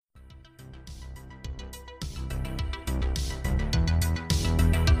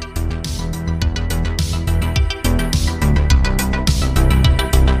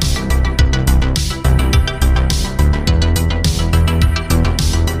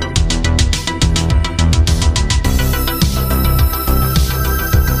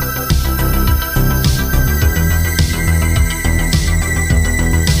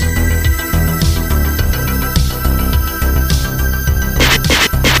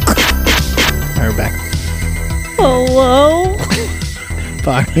back. Hello?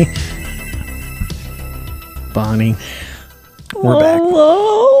 Bonnie. We're back.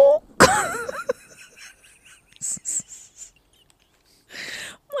 Hello?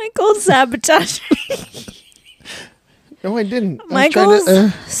 Michael sabotaged me. No, I didn't.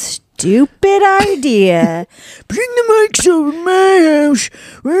 Michael's stupid idea. Bring the mics over to my house.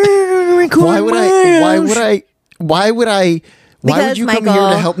 Why would you come here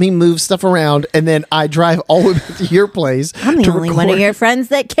to help me move stuff around and then I drive all the way back to your place? I'm the only one of your friends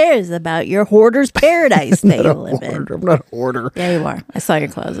that cares about your hoarder's paradise that you live in. I'm not a hoarder. Yeah, you are. I saw your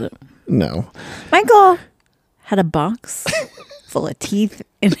closet. No. Michael had a box full of teeth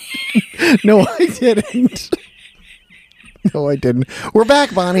in it. No, I didn't. No, I didn't. We're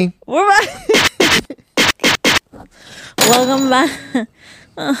back, Bonnie. We're back. Welcome back.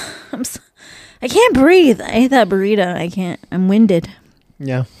 I can't breathe. I ate that burrito. I can't. I'm winded.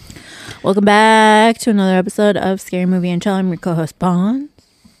 Yeah. Welcome back to another episode of Scary Movie and Chill. I'm your co-host, Bonds.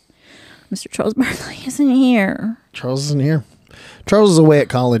 Mr. Charles Barkley isn't here. Charles isn't here. Charles is away at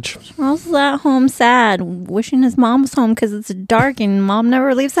college. Charles is at home sad, wishing his mom was home because it's dark and mom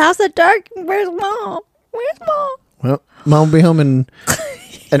never leaves the house at dark. Where's mom? Where's mom? Well, mom will be home in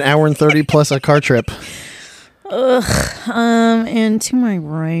an hour and 30 plus a car trip. And to my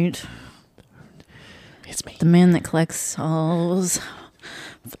right, It's me. the man that collects all those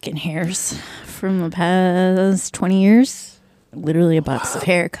fucking hairs from the past 20 years. Literally a box of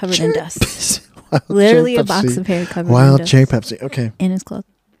hair covered in dust. Literally a box of hair covered in Wild dust. Cherry Pepsi. Okay. In his closet.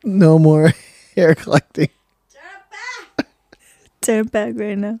 No more hair collecting. Turn it back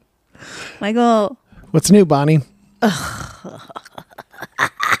right now. Michael. What's new, Bonnie?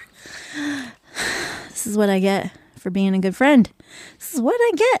 This is what I get for being a good friend. This is what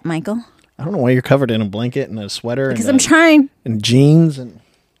I get, Michael. I don't know why you're covered in a blanket and a sweater Because and jeans and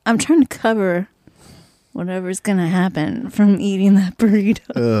I'm trying to cover whatever's gonna happen from eating that burrito.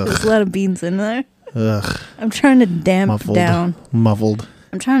 There's a lot of beans in there. ugh, I'm trying to damp muffled. down. Muffled.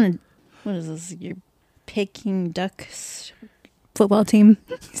 I'm trying to. What is this? Your Peking Ducks football team?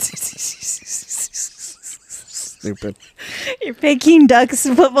 Stupid. Your Peking Ducks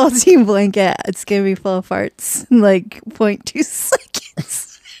football team blanket. It's gonna be full of farts in like 0.2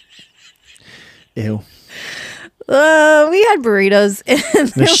 seconds. Ew. We had burritos.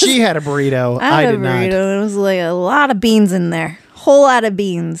 And No, she had a burrito. I had did a not. burrito. There was like a lot of beans in there. Whole lot of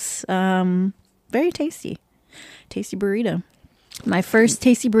beans. Very tasty. Tasty burrito. My first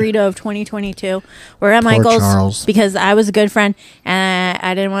tasty burrito of 2022. We're at Michael's Charles. because I was a good friend and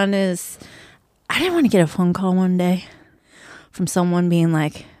I didn't want to get a phone call one day from someone being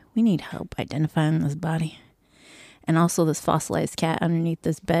like, "We need help identifying this body." And also this fossilized cat underneath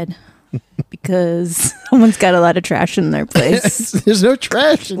this bed. Because someone's got a lot of trash in their place. There's no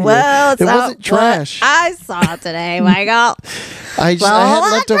trash in here. Well, it's it not wasn't trash. what I saw today, Michael. I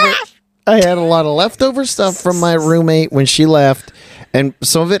had a lot of leftover stuff from my roommate when she left, and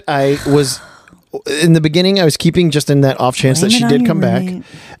some of it I was in the beginning I was keeping just in that off chance that Blame she it on did your come back, roommate.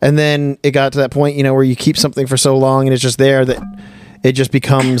 and then it got to that point, where you keep something for so long and it's just there that it just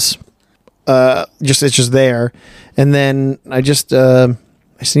becomes it's just there, and then I just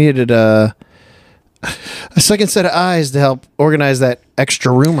needed a second set of eyes to help organize that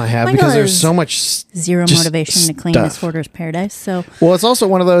extra room I have Michael because there's has so much Zero just motivation to clean stuff. his hoarder's paradise. So Well, it's also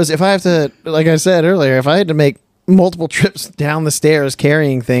one of those, if I have to, like I said earlier, if I had to make multiple trips down the stairs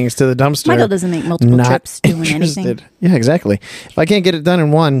carrying things to the dumpster. Michael doesn't make multiple not trips doing interested. anything. Yeah, exactly. If I can't get it done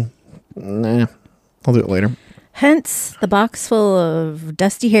in one, nah, I'll do it later. Hence the box full of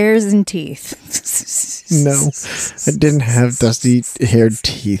dusty hairs and teeth. No, I didn't have dusty haired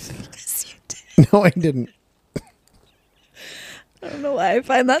teeth. No, I didn't. I don't know why I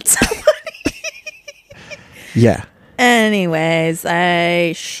find that so funny. Yeah. Anyways,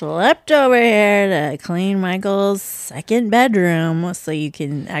 I schlepped over here to clean Michael's second bedroom so you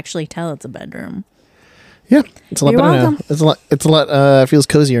can actually tell it's a bedroom. Yeah, it's a lot You're better welcome. now. It's a lot, feels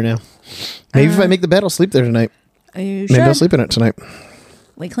cozier now. Maybe if I make the bed, I'll sleep there tonight. You Maybe I'll should. sleep in it tonight.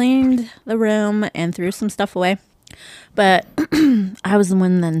 We cleaned the room and threw some stuff away. But I was the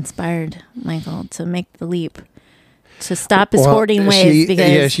one that inspired Michael to make the leap to stop his hoarding ways.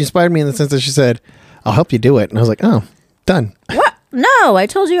 Because she inspired me in the sense that she said, "I'll help you do it," and I was like, "Oh, done." what? No, I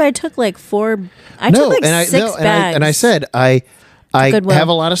told you I took like 4. I took like 6 bags. And I said I Goodwill. have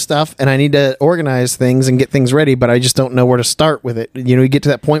a lot of stuff and I need to organize things and get things ready, but I just don't know where to start with it. You get to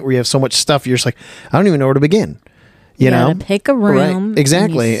that point where you have so much stuff, you're just like, I don't even know where to begin. You know, gotta pick a room. Right.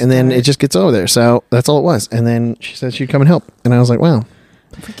 Exactly. you And then it start. just gets over there. So that's all it was. And then she said she'd come and help. And I was like, wow.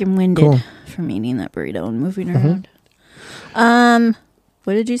 I'm freaking winded Cool. from eating that burrito and moving around.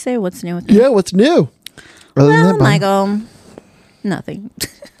 What did you say? What's new with me? Yeah, what's new? Other than Well, that, Bonnie? Michael, nothing.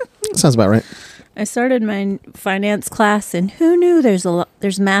 Sounds about right. I started my finance class, and who knew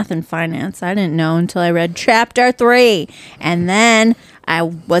there's math in finance? I didn't know until I read chapter 3, and then I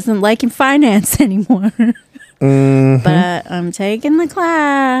wasn't liking finance anymore. But I'm taking the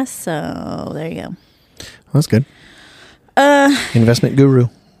class, so there you go. That's good. Investment guru.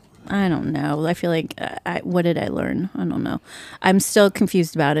 I don't know. I feel like what did I learn? I don't know. I'm still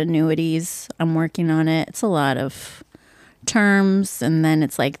confused about annuities. I'm working on it. It's a lot of terms, and then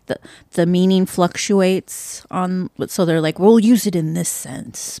it's like the meaning fluctuates on. So they're like, we'll use it in this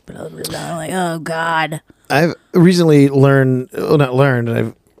sense, but I'm like, oh God. I've recently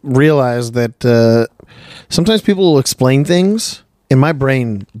I've realized that sometimes people will explain things, and my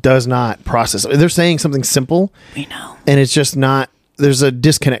brain does not process. They're saying something simple, We know. and it's just not. There's a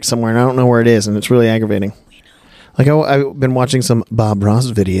disconnect somewhere, and I don't know where it is, and it's really aggravating. Like I've been watching some Bob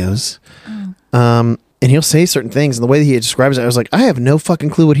Ross videos, and he'll say certain things, and the way that he describes it, I was like, I have no fucking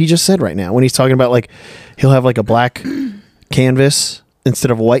clue what he just said right now. When he's talking about, like, he'll have like a black canvas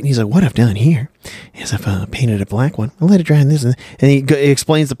instead of white, and he's like, what I've done here is I've painted a black one. I'll let it dry in this, and he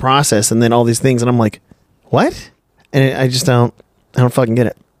explains the process, and then all these things, and I'm like, what? And I don't fucking get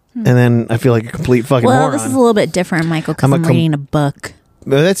it. And then I feel like a complete fucking moron. This is a little bit different, Michael, because I'm reading a book.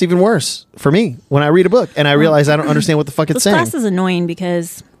 But that's even worse for me when I read a book and I realize I don't understand what the fuck it's This saying. class is annoying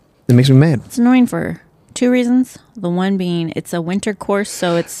because It makes me mad. it's annoying for 2 reasons. The one being it's a winter course,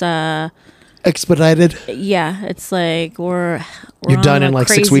 so it's Expedited. yeah, it's like we're You're on done a in like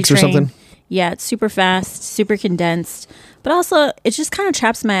 6 crazy weeks or train. something? Yeah, it's super fast, super condensed. But also, it just kind of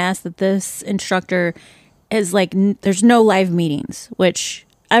chaps my ass that this instructor is like, there's no live meetings, which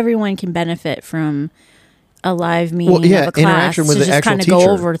everyone can benefit from a live meeting Well, yeah, of a class interaction with to the just actual kind of teacher.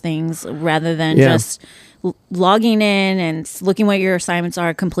 go over things rather than Yeah. just logging in and looking what your assignments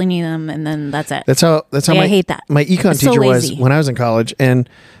are, completing them, and then that's it. That's how Yeah, my I hate that. my econ It's so teacher was lazy. when I was in college, and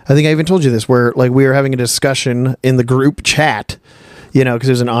I think I even told you this, where like we were having a discussion in the group chat, because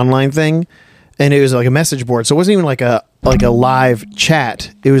it was an online thing, and it was like a message board, so it wasn't even like a live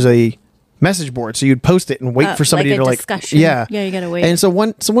chat. It was a message board, so you'd post it and wait for somebody like a to discussion. yeah, You gotta wait. And so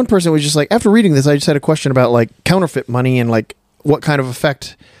one person was just like, after reading this, I just had a question about like counterfeit money and like what kind of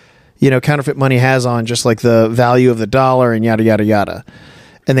effect counterfeit money has on just like the value of the dollar and yada yada yada.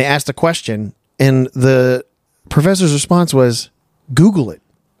 And they asked a question, and the professor's response was, Google it.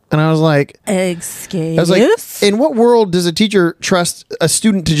 And I was like, Excuse. I was like, in what world does a teacher trust a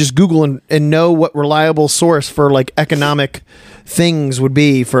student to just Google and know what reliable source for like economic things would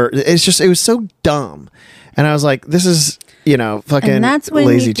be for? It was so dumb. And I was like, this is, fucking and that's when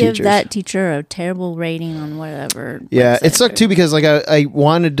lazy you give teachers. that teacher a terrible rating on whatever. Yeah, it website sucked they're- too because like I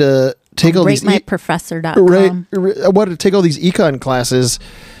wanted to take all these RateMyProfessor.com. I wanted to take all these econ classes,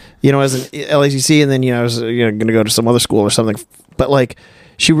 as an LACC, and then I was going to go to some other school or something. But like,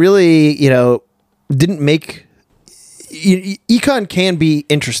 she really didn't make econ can be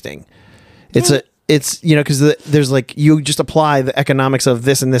interesting. It's because there's like you just apply the economics of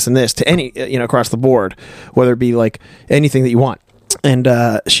this and this and this to any across the board, whether it be like anything that you want. And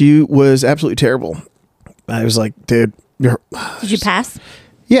she was absolutely terrible. I was like, dude, Did you pass?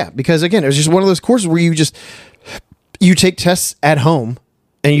 yeah, because again, it was just one of those courses where you take tests at home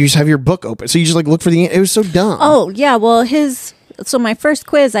and you just have your book open. So you just like look for it was so dumb. Oh, yeah. Well, so my first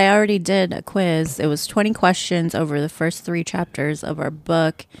quiz, I already did a quiz. It was 20 questions over the first 3 chapters of our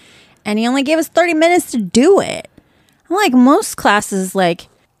book. And he only gave us 30 minutes to do it. I'm like, most classes like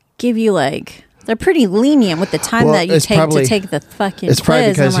give you like, they're pretty lenient with the time Well, that you it's take probably- to take the fucking it's probably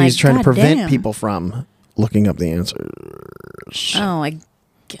quiz. because I'm he's like, trying to "God prevent damn." people from looking up the answers. Oh, I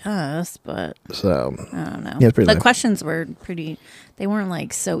guess, but So I don't know. Yeah, it's pretty the lame. questions were pretty. They weren't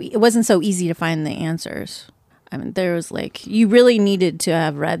like it wasn't so easy to find the answers. I mean, there was like you really needed to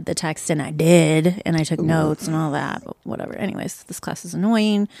have read the text, and I did, and I took notes and all that. But whatever. Anyways, this class is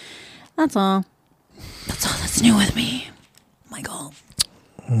annoying. That's all. That's all that's new with me, Michael.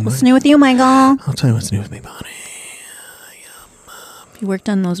 What's new with you, Michael? I'll tell you what's new with me, Bonnie. You worked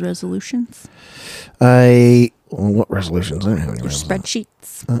on those resolutions, What resolutions? I don't have any your resolutions.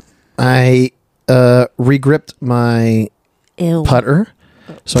 spreadsheets. I regripped my Ew. putter,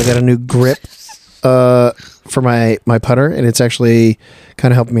 so I got a new grip for my putter, and it's actually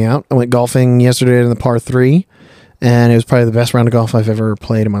kind of helped me out. I went golfing yesterday in the par 3, and it was probably the best round of golf I've ever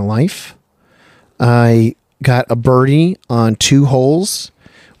played in my life. I got a birdie on 2 holes,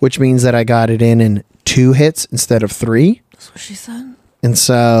 which means that I got it in 2 hits instead of 3. That's what she said. And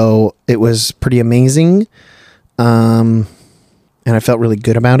so it was pretty amazing. And I felt really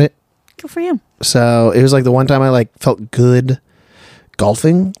good about it. Good for you. So it was like the one time I like felt good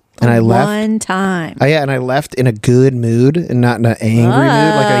golfing, and I left. One time. And I left in a good mood and not in an angry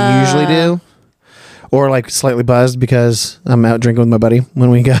mood like I usually do, or like slightly buzzed because I'm out drinking with my buddy when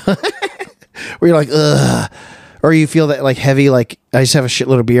we go. Where you're like, ugh, or you feel that like heavy, like I just have a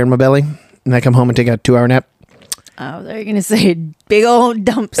shitload of beer in my belly, and I come home and take a 2-hour nap. Oh, they're gonna say big old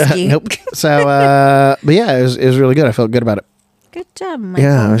dump ski. Nope. So, but yeah, it was really good. I felt good about it. Good job, Michael.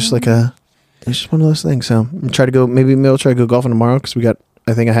 Yeah, it was just like it's just one of those things. So I'm try to go. Maybe I'll try to go golfing tomorrow because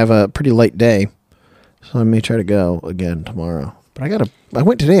I think I have a pretty light day, so I may try to go again tomorrow. But I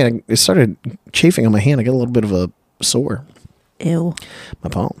went today and it started chafing on my hand. I got a little bit of a sore. Ew. My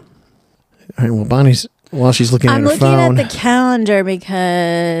palm. All right. Well, Bonnie's while she's looking at her phone. I'm looking at the calendar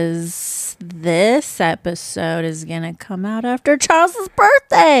because this episode is gonna come out after Charles's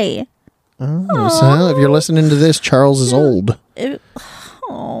birthday. Oh, so if you're listening to this, Charles is old.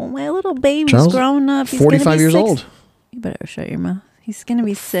 My little baby's Charles, growing up. He's 45 years old. You better shut your mouth. He's gonna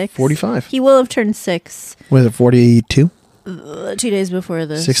be 6. 45. He will have turned 6. Was it 42? 2 days before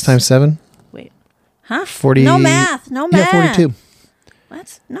this. 6 times 7? Wait. Huh? 40. No math. Yeah, 42.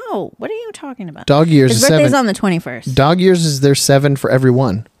 What? No. What are you talking about? Dog years His is 7. birthday's on the 21st. Dog years is their 7 for every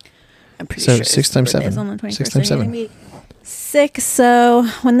one. I'm pretty So sure 6 times 7. On the 21st. 6 times 7. 6. So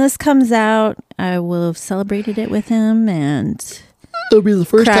when this comes out, I will have celebrated it with him and It'll be the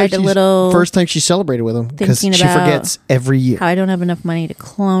first cried first time she celebrated with him because she thinking about forgets every year. how I don't have enough money to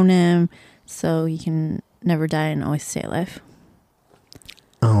clone him, so he can never die and always stay alive.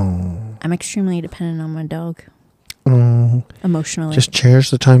 Oh. I'm extremely dependent on my dog. Emotionally. Just cherish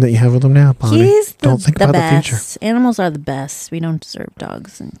the time that you have with him now, Bonnie. He's don't think about best. the future. Animals are the best. We don't deserve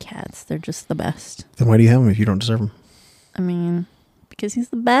dogs and cats. They're just the best. Then why do you have him if you don't deserve him? I mean, because he's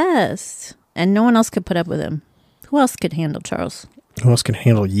the best. And no one else could put up with him. Who else could handle Charles? Who else can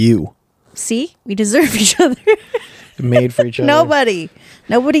handle you? See? We deserve each other. Made for each other.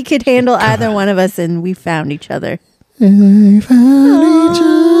 Nobody could handle either one of us, and we found each other. And we found each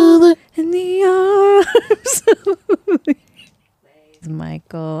other in the arms.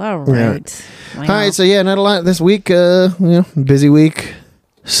 Michael. All right. All right. So yeah, not a lot this week. Busy week.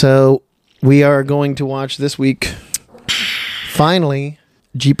 So we are going to watch this week. Finally,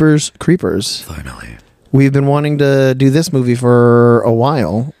 Jeepers Creepers. Finally. We've been wanting to do this movie for a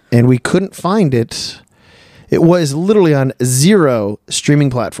while, and we couldn't find it. It was literally on 0 streaming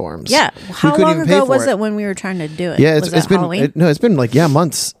platforms. Yeah. How couldn't long even pay ago for was it when we were trying to do it? Yeah, was it's been Halloween? it's been like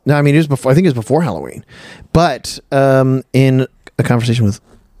months. No, I mean it was before. I think it was before Halloween. But in a conversation with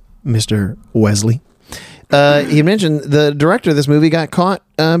Mr. Wesley, he mentioned the director of this movie got caught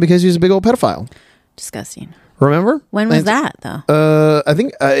because he was a big old pedophile. Disgusting. Remember? When was that though? I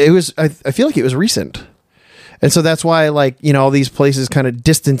think it was. I feel like it was recent. And so that's why, like, all these places kind of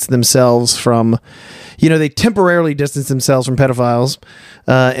distance themselves from, they temporarily distance themselves from pedophiles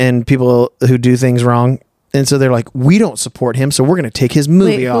and people who do things wrong. And so they're like, we don't support him, so we're going to take his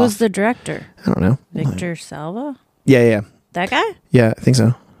movie off. Who's the director? I don't know. Victor Salva? Yeah. That guy? Yeah, I think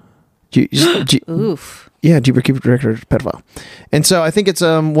so. Oof. Yeah, Jeepers Creepers director, pedophile. And so I think it's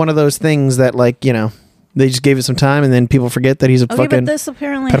one of those things that, like, they just gave it some time and then people forget that he's a fucking but this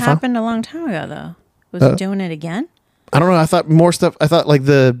apparently pedophile. Happened a long time ago, though. Was he doing it again? I don't know. I thought more stuff. I thought like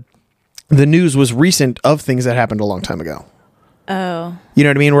the news was recent of things that happened a long time ago. Oh. You know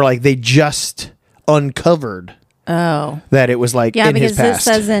what I mean? Where like they just uncovered that it was like in his because past.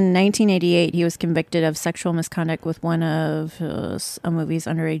 this says in 1988 he was convicted of sexual misconduct with one of a movie's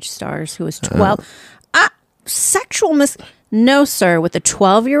underage stars who was 12. No, sir, with a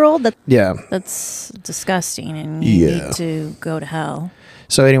 12-year-old? That's disgusting and you need to go to hell.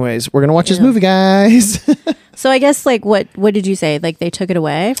 So anyways, we're going to watch this movie, guys. So I guess, like, what did you say? Like, they took it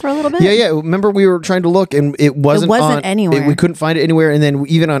away for a little bit? Yeah. Remember we were trying to look and it wasn't anywhere. We couldn't find it anywhere. And then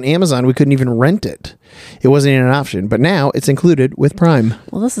even on Amazon, we couldn't even rent it. It wasn't even an option. But now it's included with Prime.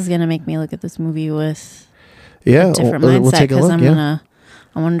 Well, this is going to make me look at this movie with a different we'll mindset take a look.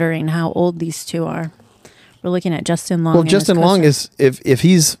 I'm wondering how old these two are. We're looking at Justin Long. Well, Justin Long is, if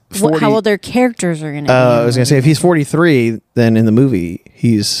he's 40... how old their characters are going to be. I was going to say, if he's 43, then in the movie,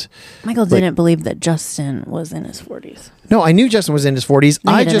 he's... Michael didn't believe that Justin was in his 40s. No, I knew Justin was in his 40s.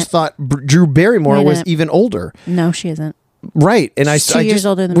 No, I just thought Drew Barrymore was even older. No, she isn't. Right. And She's 2 years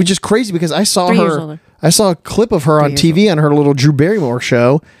older than which me. is crazy because I saw 3 years her... older. I saw a clip of her on TV on her little Drew Barrymore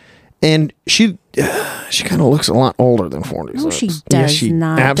show, and she kind of looks a lot older than 40. No, she does yeah, she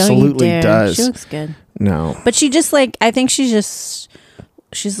not. absolutely Don't you dare. does. She looks good. No. But she just like, I think she's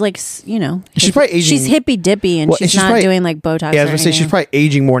like, She's probably aging. She's hippy dippy and she's not probably, doing like Botox. Yeah, I was going to say she's probably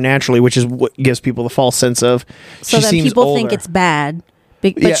aging more naturally, which is what gives people the false sense of so she that seems people older. think it's bad.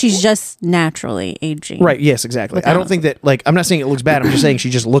 But Yeah. she's just naturally aging. Right. Yes, exactly. I don't Without- think that, like, I'm not saying it looks bad. I'm just saying she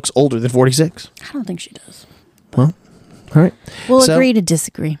just looks older than 46. I don't think she does. Well, all right. We'll So- agree to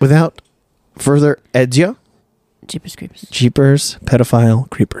disagree. Without further ado, Jeepers Creepers. Jeepers, pedophile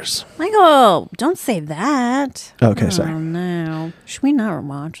creepers. Michael, don't say that. Okay, sorry. Oh, no. Should we not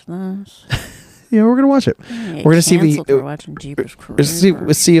watch this? Yeah, we're gonna watch it. We're gonna see if we- We're watching Jeepers Let's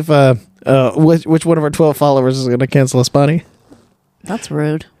Creepers. see if which one of our 12 followers is gonna cancel us, Bonnie. That's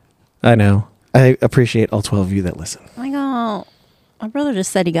rude. I know. I appreciate all 12 of you that listen. Michael, my brother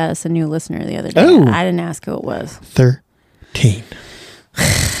just said he got us a new listener the other day. Oh. I didn't ask who it was. 13.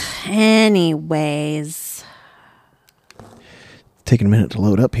 Anyways, Taking a minute to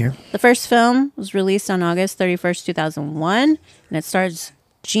load up here. the first film was released on August 31st, 2001, and it stars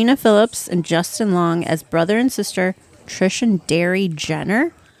Gina Phillips and Justin Long as brother and sister Trish and Derry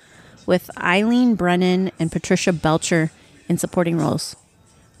Jenner, with Eileen Brennan and Patricia Belcher in supporting roles.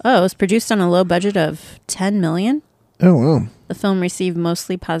 Oh, it was produced on a low budget of $10 million. Oh, wow. The film received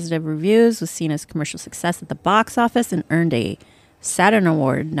mostly positive reviews, was seen as commercial success at the box office, and earned a Saturn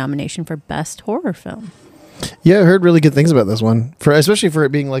Award nomination for Best Horror Film. Yeah, I heard really good things about this one, especially for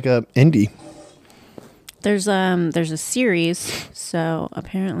it being like a indie. There's a series, so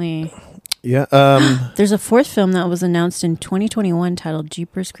apparently Yeah. there's a fourth film that was announced in 2021 titled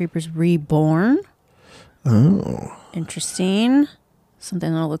Jeepers Creepers Reborn. Oh. Interesting.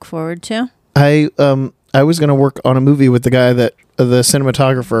 Something I'll look forward to. I was gonna work on a movie with the guy the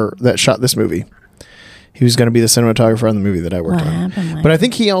cinematographer that shot this movie. He was gonna be the cinematographer on the movie that I worked What on. happened? But I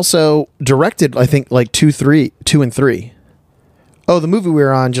think he also directed, I think, like 2 and 3. Oh, the movie we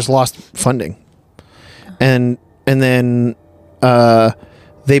were on just lost funding. And then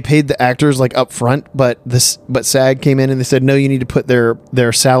they paid the actors like up front, but SAG came in and they said, no, you need to put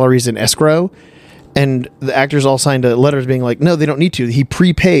their salaries in escrow. And the actors all signed a letter being like, no, they don't need to. He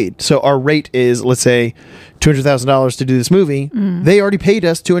prepaid. So our rate is, let's say, $200,000 to do this movie. They already paid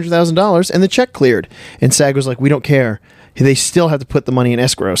us $200,000 and the check cleared. And SAG was like, we don't care. They still have to put the money in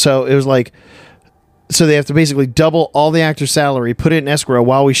escrow. So it was like, so they have to basically double all the actor's salary, put it in escrow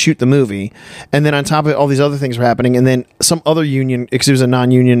while we shoot the movie. And then on top of it, all these other things are happening. And then some other union, because it was a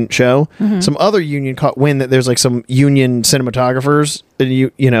non-union show, some other union caught wind that there's like some union cinematographers,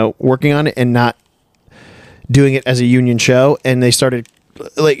 you know, working on it and not doing it as a union show. And they started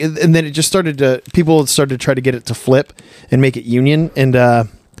like, and then it just started to, people started to try to get it to flip and make it union. And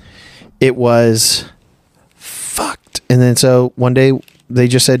it was fucked. And then so one day they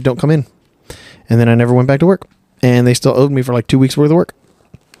just said, don't come in. And then I never went back to work. And they still owed me for like 2 weeks worth of work.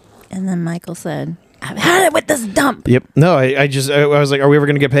 And then Michael said, I've had it with this dump. Yep. No, I was like, are we ever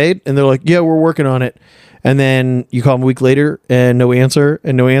going to get paid? And they're like, yeah, we're working on it. And then you call them a week later and no answer.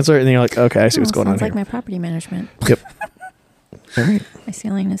 And then you're like, okay, I see what's going on Sounds like here. my property management. Yep. All right. My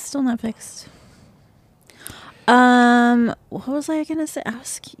ceiling is still not fixed. What was I gonna say?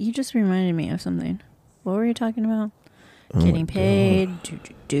 You just reminded me of something. What were you talking about? Getting paid.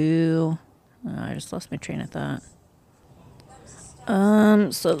 I just lost my train of thought.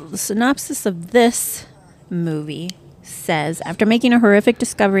 So the synopsis of this movie says, after making a horrific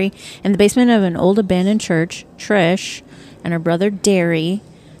discovery in the basement of an old abandoned church, Trish and her brother Derry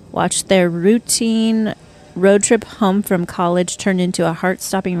watched their routine road trip home from college turn into a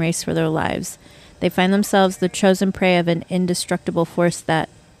heart-stopping race for their lives. They find themselves the chosen prey of an indestructible force that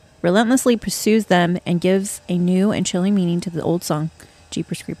relentlessly pursues them and gives a new and chilling meaning to the old song,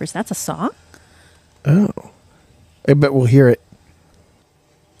 Jeepers Creepers. That's a song? Oh. I bet we'll hear it.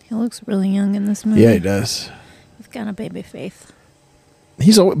 He looks really young in this movie. Yeah, he does. He's got a baby face.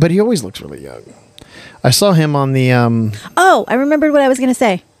 But he always looks really young. I saw him on the Oh, I remembered what I was going to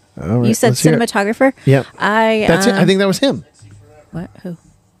say. all right, You said let's hear it. cinematographer? Yep. That's it. I think that was him. What? Who?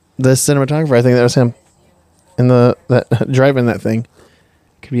 The cinematographer, I think that was him. In that driving that thing.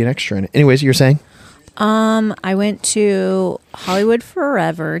 Could be an extra in it. Anyways, you were saying? I went to Hollywood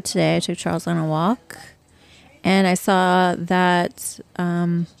Forever today. I took Charles on a walk. And I saw that,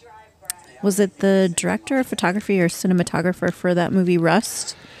 was it the director of photography or cinematographer for that movie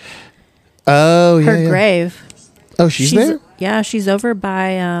Rust? Oh, yeah. Her grave. Oh, she's there? Yeah, she's over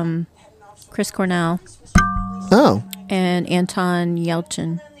by Chris Cornell Oh, and Anton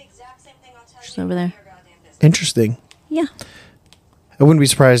Yelchin. She's over there. interesting. Yeah. I wouldn't be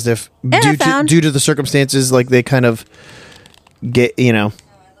surprised if, due to the circumstances, like they kind of get, you know.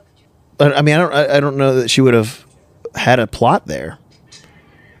 I mean, I don't know that she would have had a plot there.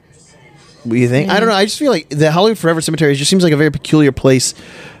 What do you think? I don't know. I just feel like the Hollywood Forever Cemetery just seems like a very peculiar place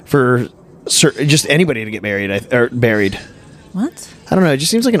for just anybody to get married or buried. What? I don't know. It just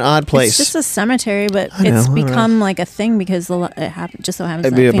seems like an odd place. It's just a cemetery, but I know, it's I know. become like a thing because it happen, just so happens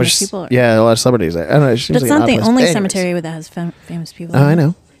It'd that be a famous bunch, people are. yeah, a lot of celebrities there. I don't know. It just seems But it's like an not odd the place. only Anyways. cemetery that has famous people. Oh, I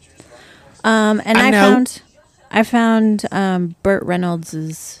know. And I I know. found Burt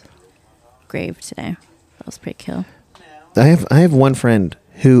Reynolds' grave today. That was pretty cool. I have one friend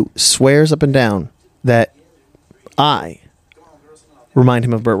who swears up and down that I remind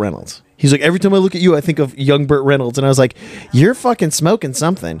him of Burt Reynolds. He's like, every time I look at you, I think of young Burt Reynolds. And I was like, you're fucking smoking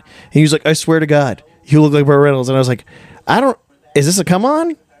something. And he was like, I swear to God, you look like Burt Reynolds. And I was like, is this a come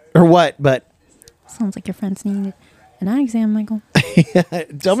on or what? But Sounds like your friends need an eye exam, Michael.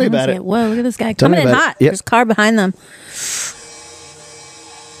 tell me about it. Whoa, look at this guy Tell me coming in about it. hot. Yep. There's a car behind them.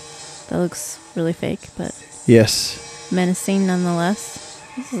 That looks really fake, but Yes. menacing nonetheless.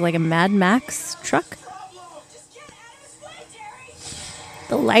 This is like a Mad Max truck.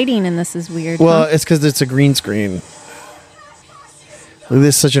 The lighting in this is weird. Well, huh? it's because it's a green screen. Look,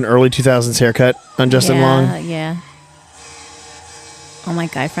 this is such an early 2000s haircut on Justin yeah, Long. Yeah. All my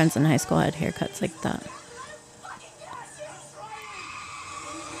guy friends in high school had haircuts like that.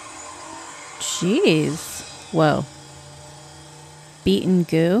 Jeez. Whoa. Beaten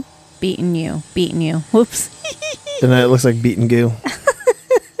goo. Beaten you. Beaten you. Whoops. And it looks like beaten goo.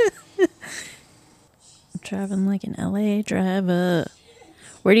 Driving like an LA driver.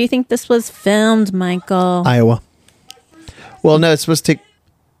 Where do you think this was filmed, Michael? Iowa. Well, no, it's supposed to take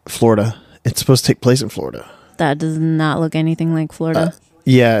Florida. It's supposed to take place in Florida. That does not look anything like Florida.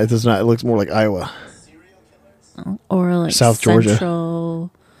 Yeah, it does not. It looks more like Iowa. Or like South Georgia.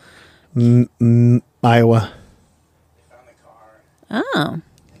 Central. Iowa. Oh,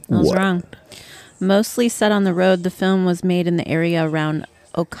 I was What? wrong. Mostly set on the road, the film was made in the area around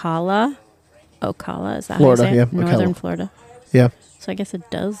Ocala. Ocala, is that Florida, how you say it? yeah, Northern Ocala. Florida. Yeah. So I guess it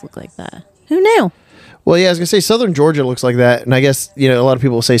does look like that. Who knew? Well, yeah, I was going to say southern Georgia looks like that. And I guess, a lot of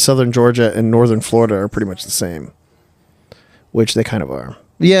people say southern Georgia and northern Florida are pretty much the same, which they kind of are.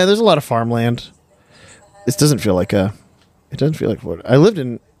 Yeah, there's a lot of farmland. This doesn't feel like it doesn't feel like Florida. I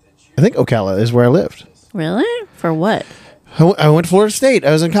think Ocala is where I lived. Really? For what? I went to Florida State.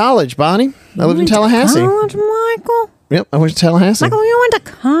 I was in college, Bonnie. I lived in Tallahassee. College, Michael? Yep, I went to Tallahassee Michael, you went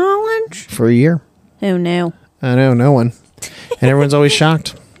to college? for a year. Who knew? I know, no one. And everyone's always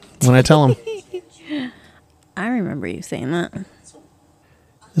shocked when I tell them. I remember you saying that.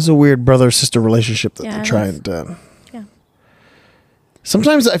 This is a weird brother-sister relationship that Yeah, they're it trying is. to... Yeah.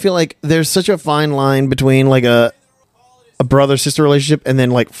 Sometimes I feel like there's such a fine line between like a brother-sister relationship and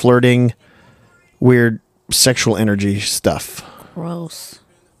then like flirting, weird sexual energy stuff. Gross.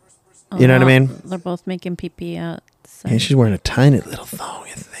 You know what I mean? They're both making pee-pee outside. And she's wearing a tiny little thong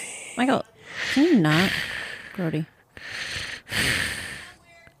thing. Michael, can you not? Grody.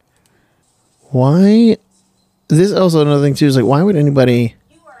 Why? This is also another thing too. Is like, why would anybody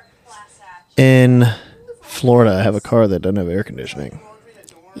in Florida have a car that doesn't have air conditioning?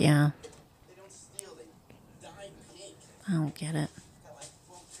 Yeah. I don't get it.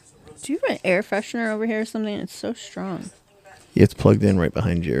 Do you have an air freshener over here or something? It's so strong. It's plugged in right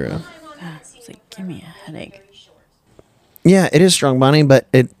behind your. God, it's like, give me a headache. Yeah, it is strong, Bonnie, but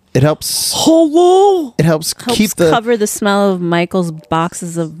it helps. Hello. It helps Helps keep the. cover the smell of Michael's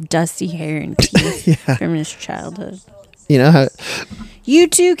boxes of dusty hair and teeth from his childhood. You know how. You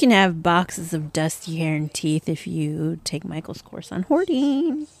too can have boxes of dusty hair and teeth if you take Michael's course on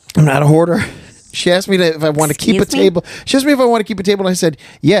hoarding. I'm not a hoarder. She asked me if I want to keep a Excuse me? table. She asked me if I want to keep a table, and I said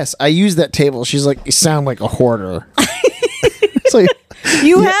yes. I use that table. She's like, "You sound like a hoarder." It's like,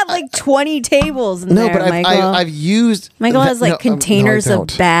 You had like 20 tables in no, there, but Michael. I've used. Michael has like containers no, I of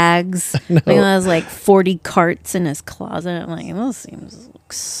don't. bags. Michael has like 40 carts in his closet. I'm like, this seems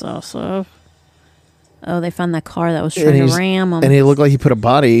excessive. Oh, they found that car that was trying to ram him. And he looked like he put a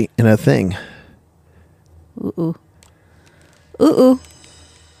body in a thing. Ooh.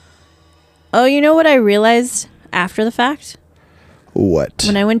 Oh, you know what I realized after the fact? What?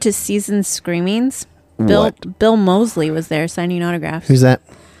 When I went to Seasons Screamings, What? Bill Moseley was there signing autographs. Who's that?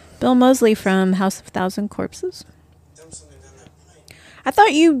 Bill Moseley from House of Thousand Corpses. I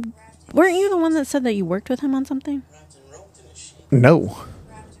thought weren't you the one that said that you worked with him on something? No.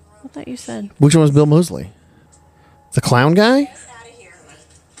 I thought you said Which one was Bill Moseley? The clown guy?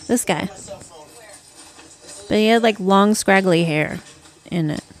 this guy. But he had like long scraggly hair in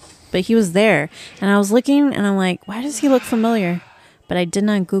it. But he was there. And I was looking and I'm like, why does he look familiar? But I did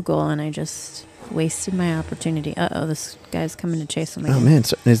not Google and I just wasted my opportunity. Uh-oh, this guy's coming to chase him again. Oh man,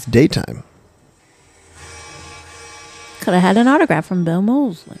 it's daytime. Could have had an autograph from Bill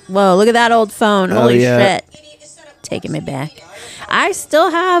Moseley. Whoa, look at that old phone. Holy yeah. shit. Taking me back. I still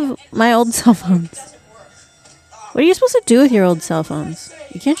have my old cell phones. What are you supposed to do with your old cell phones?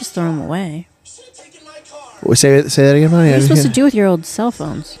 You can't just throw them away. Say that again, Bonnie. What are you supposed to do with your old cell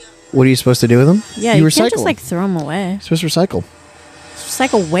phones? What are you supposed to do with them? Yeah, you can't just like throw them away. You're supposed to recycle.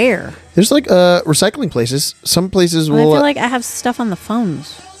 Recycle where? There's like recycling places. Some places Well, will. I feel like I have stuff on the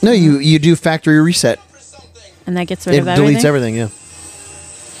phones. No, you do factory reset. And that gets rid It of everything? deletes everything. Yeah.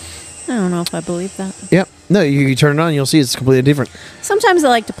 I don't know if I believe that. Yep. No, you turn it on, you'll see it's completely different. Sometimes I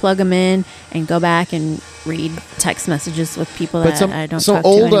like to plug them in and go back and read text messages with people that I don't talk to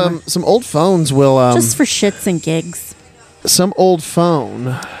anymore. Some old phones will Just for shits and gigs. some old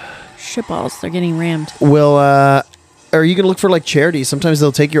phone Shitballs, they're getting rammed. will or you can look for like charities. Sometimes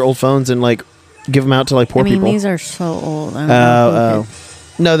they'll take your old phones and like give them out to like poor people. These are so old. I don't know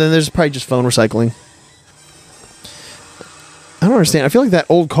No, then there's probably just phone recycling. I don't understand. I feel like that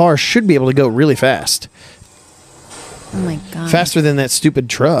old car should be able to go really fast. oh my god. Faster than that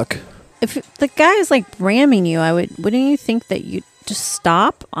stupid truck. If the guy is like ramming you, wouldn't you think that you just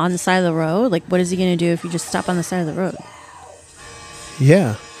stop on the side of the road? Like, what is he going to do if you just stop on the side of the road?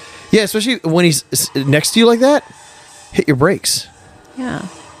 Yeah. Yeah, especially when he's next to you like that. Hit your brakes. Yeah.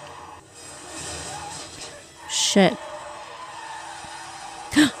 Shit.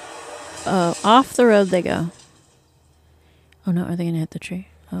 Oh, off the road they go. Oh no, are they going to hit the tree?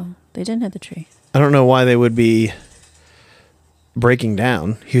 Oh, they didn't hit the tree. I don't know why they would be breaking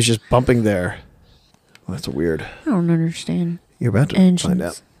down. He was just bumping there. Well, that's weird. I don't understand. You're about to Engines. find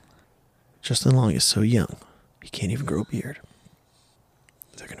out. Justin Long is so young. He can't even grow a beard.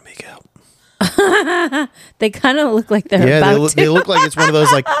 They're going to make out. They kind of look like they're about to. They look like it's one of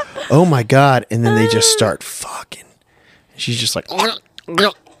those like, oh my God. And then they just start fucking. And she's just like,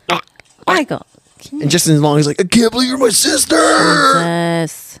 Michael. and Justin Long is like, I can't believe you're my sister.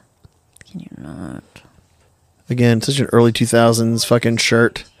 Jesus. Can you not? Again, such an early 2000s fucking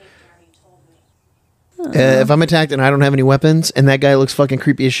shirt. If I'm attacked and I don't have any weapons and that guy looks fucking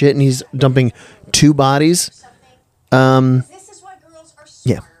creepy as shit and he's dumping 2 bodies, This is why girls are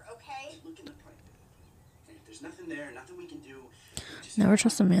yeah. smarter, okay? Look in the print. And if there's nothing there, nothing we can do. Never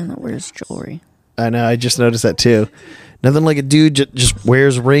trust a man that wears jewelry. I know, I just noticed that too. Nothing like a dude just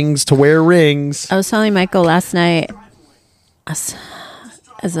wears rings to wear rings. I was telling Michael last night, as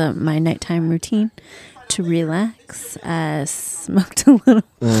my nighttime routine, to relax, I smoked a little.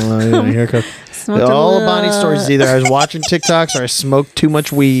 Oh, yeah, here it comes. Smoked a All of little- Bonnie's stories is either I was watching TikToks or I smoked too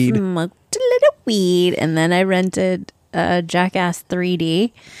much weed. Smoked a little weed, and then I rented Jackass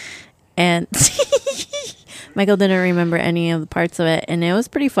 3D, and Michael didn't remember any of the parts of it, and it was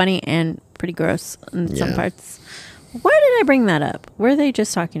pretty funny and pretty gross in some Yeah. parts. Why did I bring that up? What are they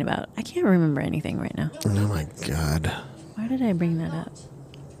just talking about? I can't remember anything right now. Oh my God. Why did I bring that up?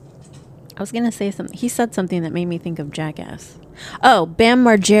 I was going to say something. He said something that made me think of Jackass. Oh, Bam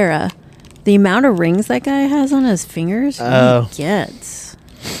Margera. The amount of rings that guy has on his fingers, Oh. he gets.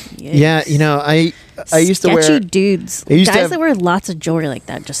 Yeah, you know, I used to wear. Sketchy dudes. I used to Guys have- that wear lots of jewelry like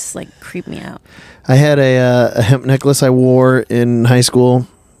that just like creep me out. I had a hemp necklace I wore in high school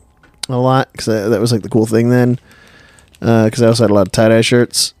a lot because that was like the cool thing then. Because I also had a lot of tie-dye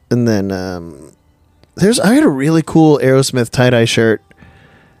shirts. And then I had a really cool Aerosmith tie-dye shirt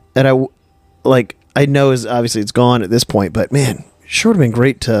that I know is obviously it's gone at this point, but man, sure would have been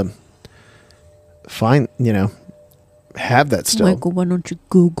great to find, have that still. Michael, why don't you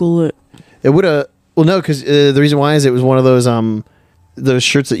Google it? It would have, well, no, because the reason why is it was one of those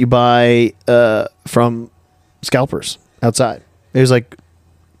shirts that you buy from scalpers outside. It was like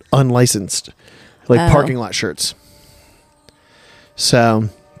unlicensed, like Oh. parking lot shirts. So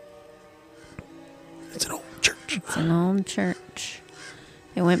it's an old church. It's an old church.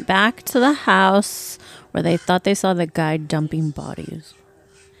 They went back to the house where they thought they saw the guy dumping bodies.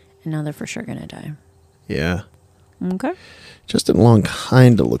 And now they're for sure going to die. Yeah. Okay. Justin Long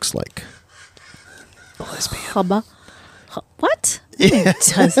kind of looks like a lesbian. Hubba. What? No, he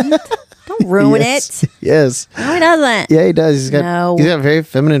doesn't. Don't ruin Yes. it. Yes. No, he doesn't. Yeah, he does. He's got No. he's got very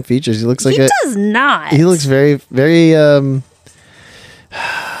feminine features. He looks like He does not. he looks very, very I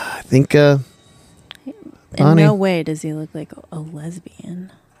think In Bonnie. no way does he look like a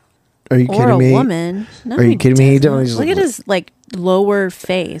lesbian. Are you Or kidding a me? woman. No, Are you kidding me? He doesn't. definitely just Look at looks his like lower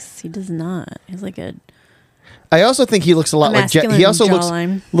face. He does not. He's like a I also think he looks a lot like masculine he also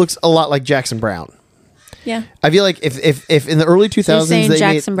jawline. looks a lot like Jackson Brown. Yeah. I feel like if in the early 2000s So you're saying they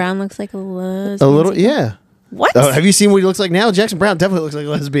Jackson Brown looks like a made lesbian? a little, yeah. What? Oh, have you seen what he looks like now? Jackson Brown definitely looks like a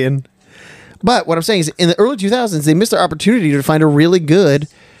lesbian. But what I'm saying is, in the early 2000s, they missed their opportunity to find a really good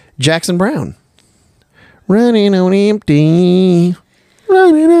Jackson Brown. Running on empty.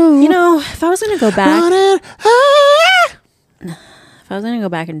 Running on. You know, if I was going to go back, running, ah! if I was going to go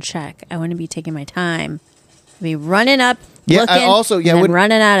back and check, I wouldn't be taking my time Be running up, Yeah, looking, I also- yeah, I and then wouldn't-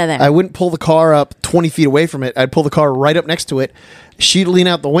 running out of there. I wouldn't pull the car up 20 feet away from it. I'd pull the car right up next to it. She'd lean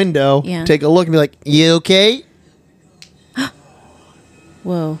out the window, Yeah. take a look, and be like, "You okay?"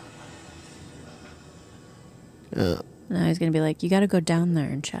 Whoa. Now he's going to be like, you got to go down there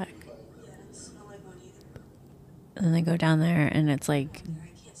and check. And then they go down there, and it's like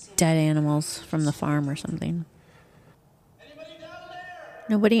dead animals from the farm or something.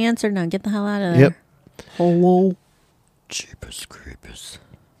 Nobody answered. Now get the hell out of there. Yep. Hello, Jeepers Creepers.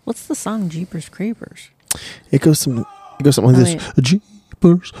 What's the song Jeepers Creepers? It goes something like this: wait.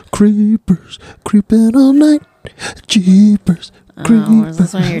 Jeepers Creepers, creeping all night. Jeepers Creepers. Oh, is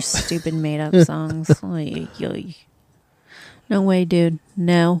this one of your stupid made-up songs? Oy, oy. No way, dude.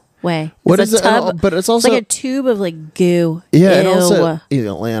 No way. What It's is a it? tub. But it's also like a tube of like goo. yeah, and Ew. also you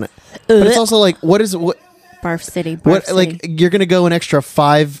don't lay on it. But it's also like, what is it? What Barf City. Barf what City. like you're gonna go an extra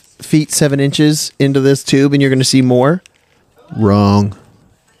 5 feet 7 inches into this tube, and you're gonna see more. Wrong.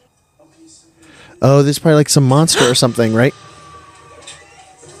 Oh, this is probably like some monster or something, right?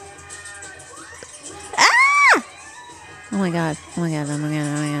 Oh my god. Oh my god. Oh my god.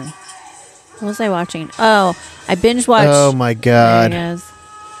 Oh my god. What was I watching? Oh, I binge watched. Oh my There god. it is.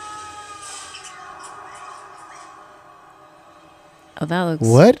 Oh, that looks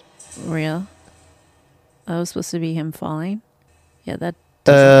What? real. That was supposed to be him falling. Yeah, that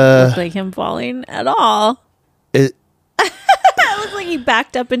doesn't look like him falling at all. It It looked like he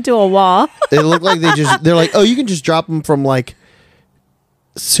backed up into a wall. it looked like they're like, oh, you can just drop them from like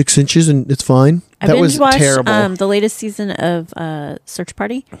 6 inches and it's fine. I That binge was watched terrible. the latest season of Search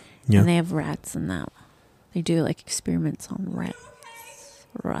Party, Yeah. and they have rats in that. They do like experiments on rats.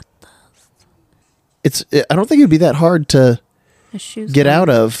 I don't think it'd be that hard to His shoes get on. out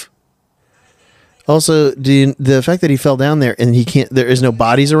of. Also, the fact that he fell down there and there is no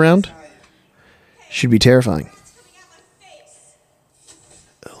bodies around should be terrifying.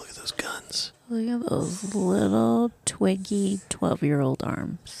 Oh, look at those guns. Look at those little twiggy 12-year-old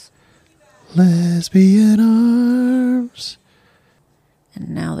arms. Lesbian arms. And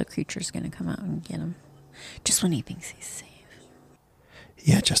now the creature's going to come out and get him. Just when he thinks he's safe.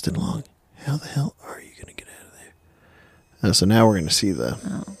 Yeah, Justin Long. How the hell are you going to get out of there? So now we're going to see the...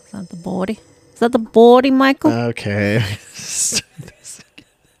 Oh, is that the body? Is that the body, Michael? Okay.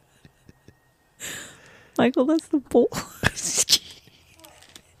 Michael, that's the body.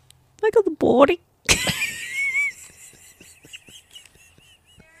 Michael, the body.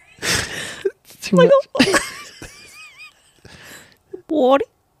 Too Michael. much. The body.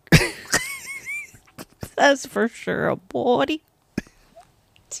 That's for sure a body.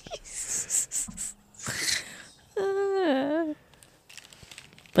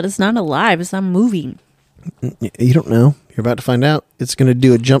 But it's not alive. It's not moving. You don't know. You're about to find out. It's going to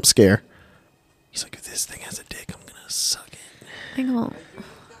do a jump scare. He's like, if this thing has a dick, I'm going to suck it. Michael.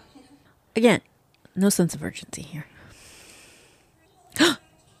 Again, no sense of urgency here.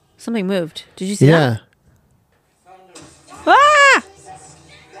 Something moved. Did you see that? Yeah. Ah!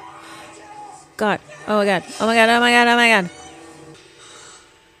 God. Oh my god. Oh my god. Oh my god. Oh my god.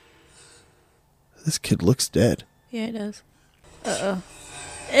 This kid looks dead. Yeah, it does. Uh-oh.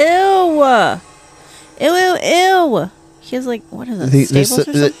 Ew. Ew, ew, ew. He has like, what is it? Staples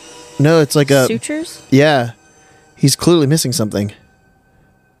or something? No, it's like a... Sutures? Yeah. He's clearly missing something.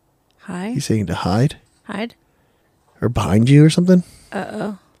 Hide? He's saying to hide? Hide? Or behind you or something?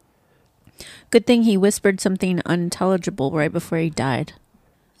 Uh-oh. Good thing he whispered something unintelligible right before he died.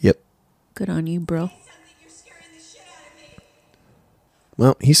 Yep. Good on you, bro.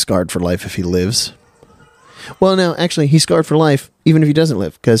 Well, he's scarred for life if he lives. Well, no, actually, he's scarred for life even if he doesn't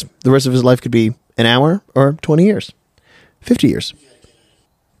live, because the rest of his life could be an hour or 20 years. 50 years.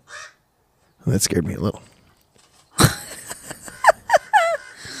 Well, that scared me a little.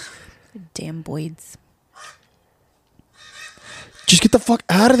 Damn Boyds. Just get the fuck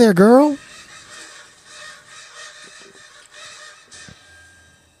out of there, girl.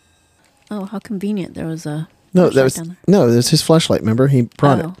 Oh, how convenient. There was a No, flashlight that was down there. no, that was his flashlight. Remember, he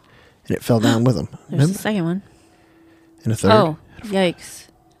brought it, Oh. and it fell down with him. There's Remember? the second one. And a third. Oh, yikes.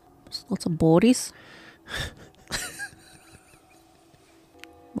 There's lots of bodies.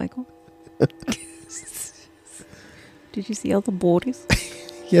 Michael? Did you see all the bodies?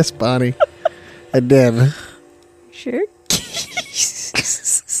 Yes, Bonnie. I did. Sure.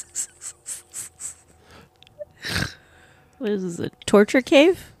 What is this, a torture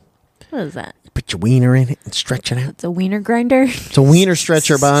cave? What is that? Put your wiener in it and stretch it out. It's a wiener grinder? It's a wiener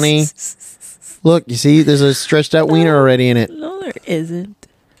stretcher, Bonnie. Look, you see, there's a stretched out wiener already in it. No, there isn't.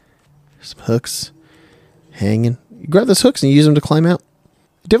 Some hooks hanging. You grab those hooks and you use them to climb out.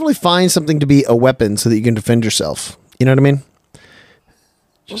 Definitely find something to be a weapon so that you can defend yourself. You know what I mean?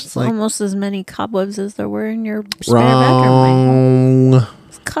 It's almost as many cobwebs as there were in your spare bedroom. Wrong.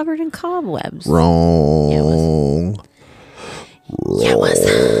 It's covered in cobwebs. Wrong. Yeah, it was.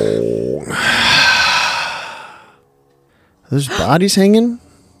 There's bodies hanging?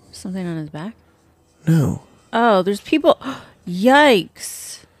 Something on his back? No. Oh, there's people.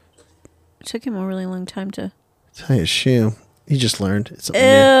 Yikes. It took him a really long time to. Tie his shoe. He just learned. It's something new.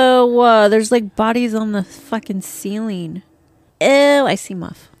 Ew. There's like bodies on the fucking ceiling. Ew. I see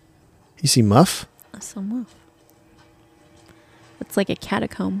Muff. You see Muff? I saw Muff. It's like a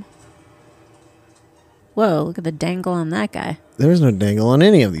catacomb. Whoa, look at the dangle on that guy. There was no dangle on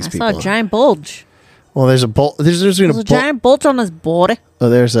any of these I people. saw a giant bulge. Well, there's a bolt. There's There's a giant bulge on his body. Oh,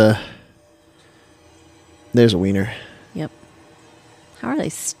 there's a wiener. Yep. How are they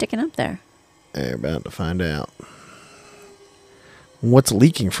sticking up there? They're about to find out. What's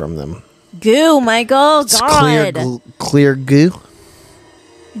leaking from them? Goo, Michael. It's God. clear goo.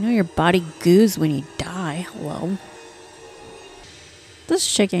 You know your body goos when you die. Hello. This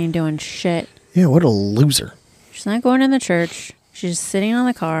chick ain't doing shit. Yeah, what a loser. She's not going in the church. She's just sitting on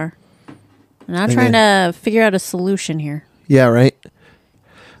the car. Not Okay. trying to figure out a solution here. Yeah, right?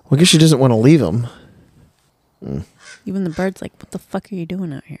 Well, I guess she doesn't want to leave him. Even the bird's like, what the fuck are you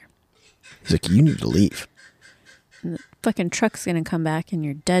doing out here? He's like, you need to leave. And the fucking truck's gonna come back and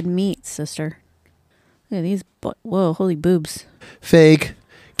you're dead meat, sister. Look at these. Whoa, holy boobs. Fake.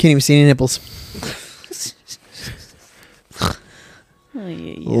 Can't even see any nipples.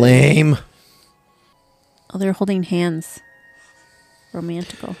 Lame. Oh, they're holding hands.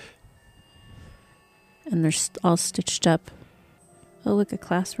 Romantical. And they're all stitched up. Oh, look, a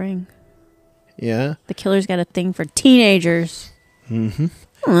class ring. Yeah. The killer's got a thing for teenagers. Mm-hmm.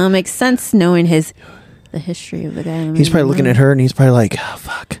 Well, it makes sense knowing the history of the guy. He's probably looking at her and he's probably like, oh,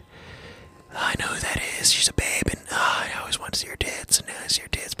 fuck. I know who that is. She's a babe and I always want to see her tits. And now I see her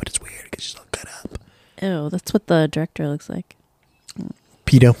tits, but it's weird because she's all cut up. Ew, that's what the director looks like.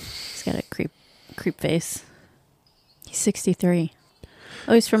 Pedo. He's got a creep face. He's 63.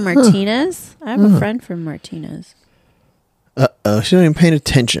 Oh, he's from Martinez? I have a friend from Martinez. Uh-oh. She's not even paying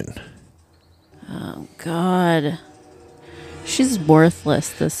attention. Oh, God. She's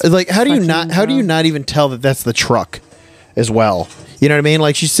worthless, this Like, how do you fucking not even tell that that's the truck as well? You know what I mean?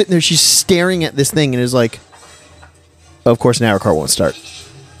 Like, she's sitting there, she's staring at this thing and is like, oh, of course, now her car won't start.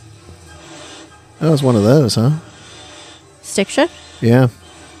 Oh, it's one of those, huh? Stick shift? Yeah.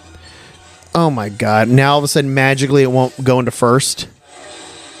 Oh, my God. Now, all of a sudden, magically, it won't go into first.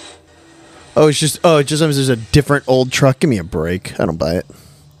 It just means there's a different old truck. Give me a break. I don't buy it.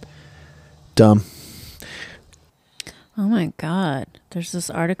 Dumb. Oh, my God. There's this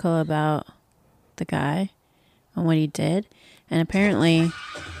article about the guy and what he did. And apparently,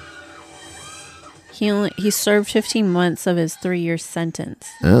 he served 15 months of his 3-year sentence.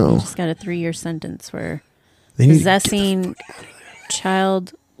 Oh. He just got a 3-year sentence for They need to possessing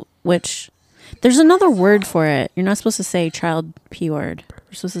child, which there's another word for it. You're not supposed to say child P word.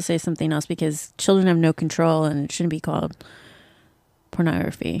 You're supposed to say something else because children have no control and it shouldn't be called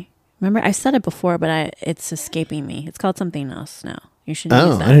pornography. Remember, I said it before, but it's escaping me. It's called something else now. You shouldn't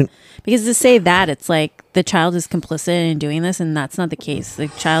use that. I didn't. Because to say that, it's like the child is complicit in doing this, and that's not the case. The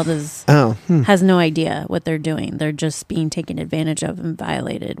child has no idea what they're doing. They're just being taken advantage of and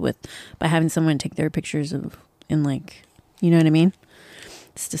violated by having someone take their pictures of, in like, you know what I mean?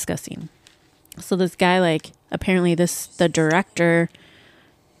 It's disgusting. So this guy, apparently the director,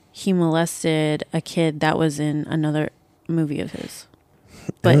 he molested a kid that was in another movie of his.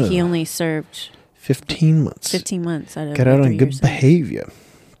 But he only served 15 months. 15 months out of Got out on 3 good years. behavior.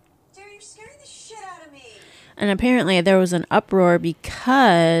 Dude, you're scaring the shit out of me. And apparently there was an uproar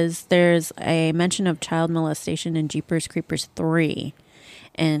because there's a mention of child molestation in Jeepers Creepers 3.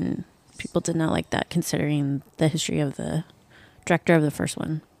 And people did not like that considering the history of the director of the first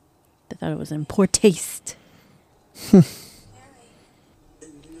one. They thought it was in poor taste. Something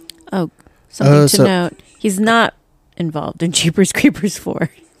to note. He's not involved in Jeepers Creepers 4.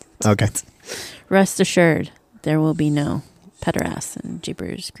 Okay. Rest assured, there will be no pederast in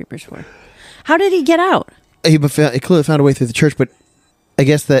Jeepers Creepers 4. How did he get out? He clearly found a way through the church, but I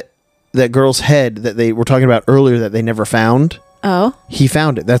guess that girl's head that they were talking about earlier that they never found, Oh, he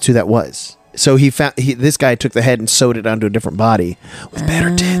found it. That's who that was. So this guy took the head and sewed it onto a different body with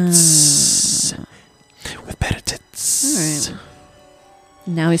better tits. With better tits. all right.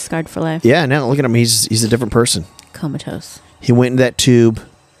 Now he's scarred for life. Yeah, now look at him. He's a different person. Comatose. He went in that tube,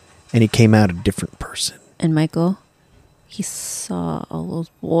 and he came out a different person. And Michael, he saw all those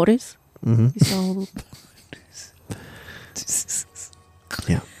waters. Mm-hmm. He saw all those.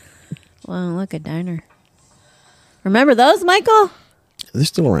 Yeah. Well, look, a diner. Remember those, Michael? They're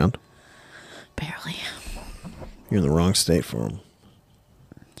still around. Barely. You're in the wrong state for them.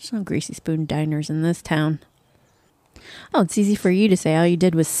 There's no Greasy Spoon diners in this town. Oh, it's easy for you to say. All you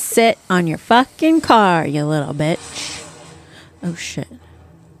did was sit on your fucking car, you little bitch. Oh, shit.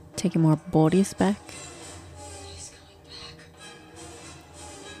 Taking more bodies back.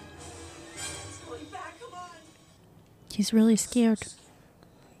 He's really scared.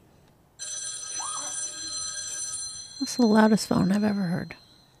 That's the loudest phone I've ever heard.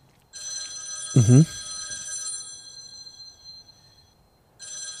 Mm-hmm.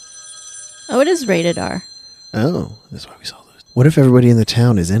 Oh, it is rated R. Oh, that's why we saw those. What if everybody in the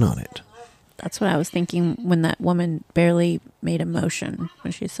town is in on it? That's what I was thinking when that woman barely made a motion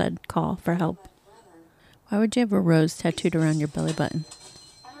when she said call for help. Why would you have a rose tattooed around your belly button?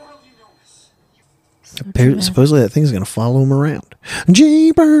 So Supposedly that thing's going to follow him around.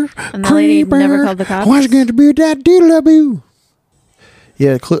 Jeepers, and that lady never called the cops? Why's it going to be that diddle-a-boo?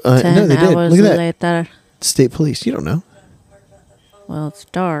 Yeah, no, they did. Look at that. State police. You don't know. Well, it's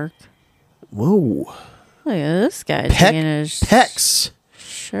dark. Whoa. Look at this guy taking his pecs.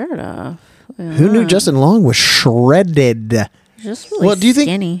 shirt off. Who knew Justin Long was shredded? Just really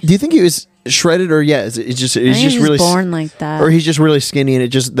skinny. Do you think he was shredded, or he's just really born like that, or he's just really skinny, and it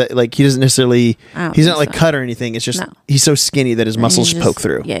just that, like he doesn't necessarily he's not like cut or anything. It's just he's so skinny that his muscles poke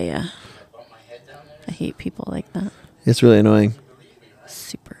through. Yeah. I hate people like that. It's really annoying.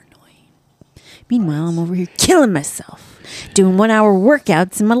 Super annoying. Meanwhile, I'm over here killing myself, doing 1 hour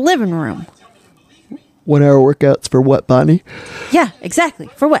workouts in my living room. 1 hour workouts for what, Bonnie? Yeah, exactly.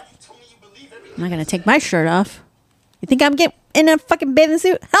 For what? I'm not gonna take my shirt off. You think I'm getting in a fucking bathing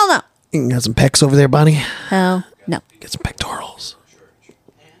suit? Hell no. You got some pecs over there, Bonnie? Hell no. Get some pectorals.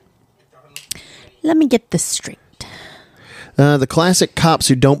 Let me get this straight. The classic cops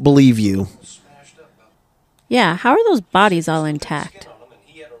who don't believe you. Yeah, how are those bodies all intact?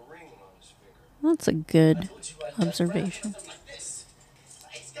 That's a good observation.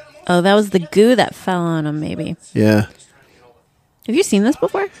 Oh, that was the goo that fell on him, maybe. Yeah. Have you seen this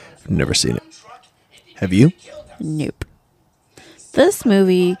before? I've never seen it. Have you? Nope. This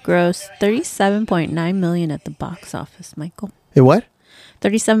movie grossed $37.9 million at the box office, Michael. Hey, what?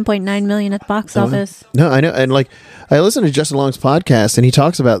 $37.9 million at the box office. No, I know. And like, I listened to Justin Long's podcast, and he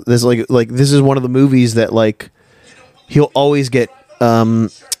talks about this. Like this is one of the movies that like he'll always get talked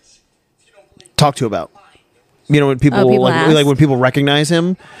to about. You know, when people when people recognize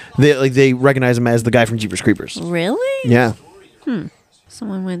him, they recognize him as the guy from Jeepers Creepers. Really? Yeah.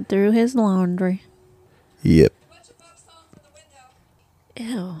 Someone went through his laundry. Yep.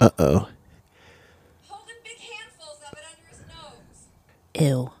 Ew. Uh-oh. Holding big handfuls of it under his nose.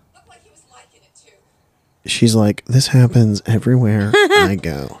 Ew. Looked like he was liking it too. She's like, this happens everywhere I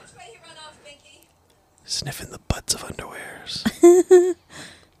go. Which way you run off, Binky? Sniffing the butts of underwears.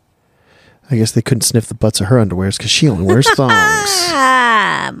 I guess they couldn't sniff the butts of her underwears because she only wears thongs.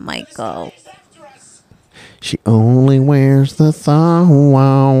 Ah, Michael. She only wears the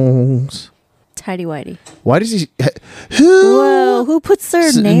thongs. Tidy whitey. Why does he? Who puts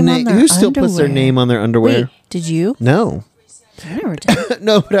their name on their underwear? Who still puts their name on their underwear? Wait, did you? No. I never did.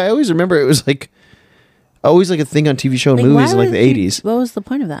 No, but I always remember it was like always like a thing on TV show and movies in like the 80s. What was the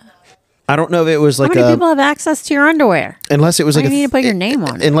point of that? I don't know if it was like how many people have access to your underwear? Unless it was Why like do you need to put your name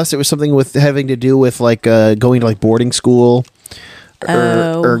on it? Unless it was something with having to do with like going to like boarding school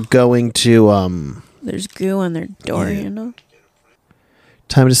or going to There's goo on their door handle.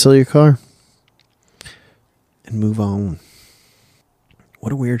 Time to sell your car and move on.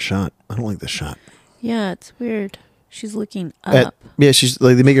 What a weird shot. I don't like this shot. Yeah, it's weird. She's looking up. She's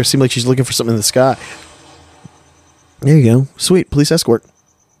like they make her seem like she's looking for something in the sky. There you go. Sweet police escort.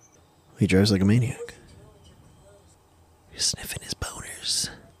 He drives like a maniac. He's sniffing his boners.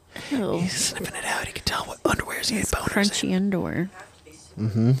 Ew. He's sniffing it out. He can tell what underwears he had boners crunchy underwear.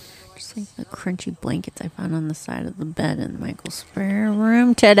 Mm-hmm. Just like the crunchy blankets I found on the side of the bed in Michael's spare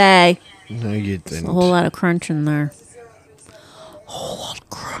room today. No, you didn't. There's a whole lot of crunch in there. A whole lot of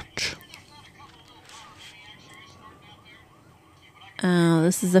crunch. Oh,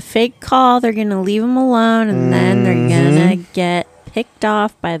 this is a fake call. They're going to leave him alone, and then they're going to get picked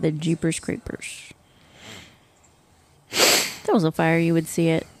off by the Jeepers Creepers. If there was a fire, you would see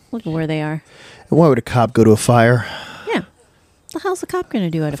it. Look at where they are. And why would a cop go to a fire? Yeah. What the hell's a cop going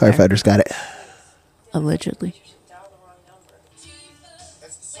to do at a fire? Firefighters got it. Allegedly.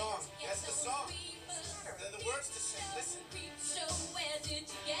 That's the song. That's the song. They're the words to sing. Listen.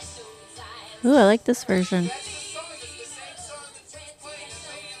 Ooh, I like this version.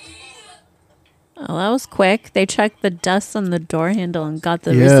 Oh, that was quick. They checked the dust on the door handle and got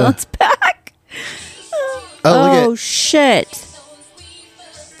the results back. Oh, Oh, look shit.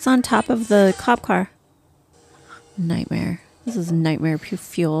 It's on top of the cop car. Nightmare. This is nightmare pure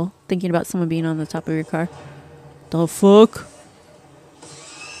fuel. Thinking about someone being on the top of your car. The fuck?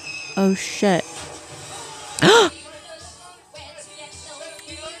 Oh, shit.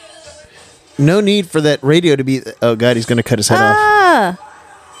 No need for that radio to be. Oh God, he's gonna cut his head off. Ah!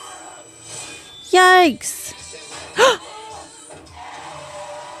 Yikes.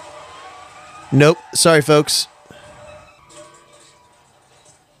 Nope. Sorry, folks.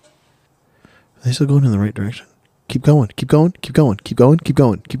 Are they still going in the right direction? Keep going. Keep going. Keep going. Keep going. Keep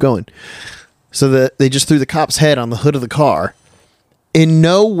going. Keep going. So they just threw the cop's head on the hood of the car. In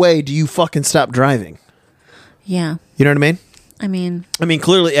no way do you fucking stop driving. Yeah. You know what I mean? I mean,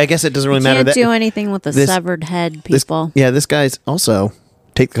 Clearly, I guess it doesn't really matter. can't That do anything with the this- severed head, this, people. yeah, this guy's also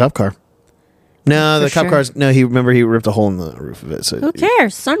take the cop car. No, the For cop sure. car's no. He ripped a hole in the roof of it. So Who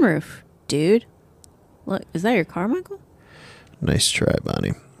cares? Sunroof, dude. Look, is that your car, Michael? Nice try,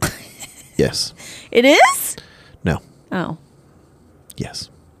 Bonnie. Yes. It is? No. Oh. Yes.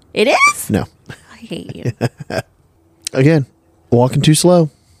 It is? No. I hate you. Again, walking too slow.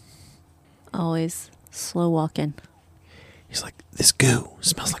 Always slow walking. He's like, this goo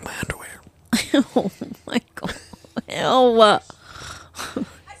smells like my underwear. Oh, Michael. Ew. I said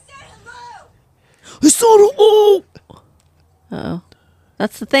hello. It's so oh. Uh-oh.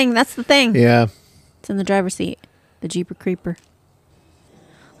 That's the thing. That's the thing. Yeah. It's in the driver's seat. The Jeeper Creeper.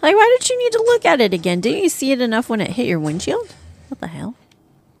 Like, why did you need to look at it again? Didn't you see it enough when it hit your windshield? What the hell?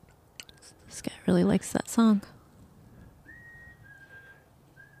 This guy really likes that song.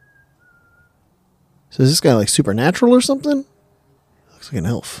 So is this guy like supernatural or something? Looks like an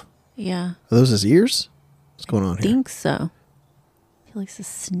elf. Yeah. Are those his ears? What's going on I here? think so. He likes to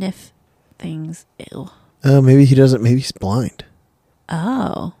sniff things. Ew. Oh, maybe he doesn't. Maybe he's blind.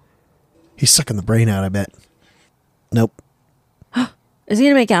 Oh. He's sucking the brain out, I bet. Nope. Is he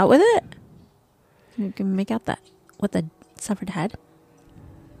going to make out with it? You can make out that with the severed head?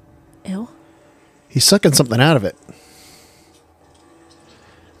 Ew. He's sucking something out of it. I'm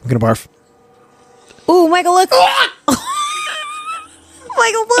going to barf. Ooh, Michael, look.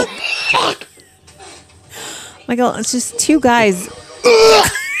 Michael, look. Michael, it's just two guys.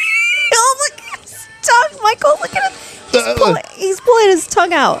 Oh, look at his tongue, Michael. Look at him. He's pulling his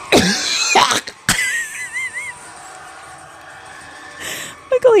tongue out.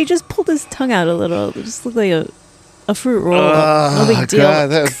 Michael, he just pulled his tongue out a little. It just looked like a fruit roll. No big deal. God,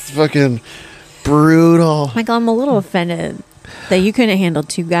 that's fucking brutal. Michael, I'm a little offended that you couldn't handle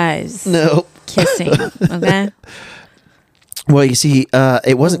two guys Nope. kissing. Okay. Well, you see,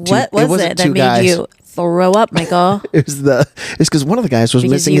 it wasn't two. What was wasn't it that two made guys. you throw up, Michael? It's because one of the guys was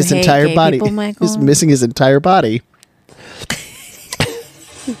Because missing you his hate entire gay body. people, He Michael? was missing his entire body.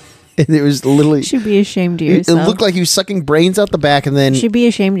 And it was literally. You should be ashamed of It yourself. looked like he was sucking brains out the back, and then You should be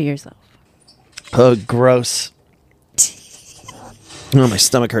ashamed of yourself. oh, gross. Oh, my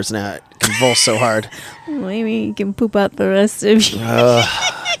stomach hurts now. It convulsed so hard. Maybe you can poop out the rest of you.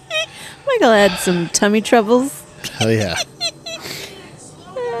 Michael had some tummy troubles. Hell yeah.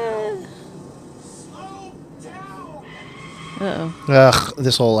 Uh-oh. Ugh,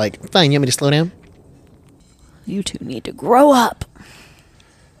 this whole like, fine, you want me to slow down? You two need to grow up.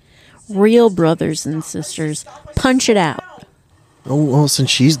 Real brothers and sisters. Punch it out. Oh, well, since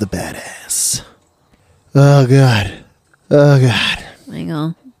she's the badass. Oh, God. Oh, God.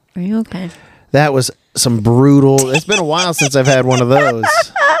 Michael, are you okay? That was some brutal. It's been a while since I've had one of those.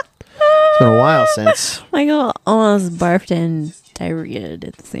 It's been a while since. Michael almost barfed and diarrhea at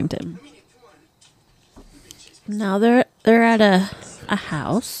the same time. Now they're at a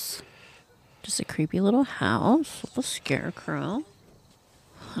house. Just a creepy little house with a scarecrow.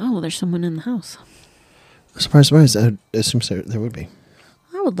 Oh, there's someone in the house. Surprise, surprise. I assume there would be.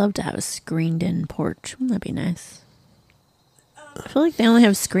 I would love to have a screened-in porch. Wouldn't that be nice? I feel like they only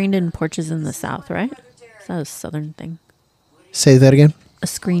have screened-in porches in the South, right? Is that a Southern thing? Say that again. A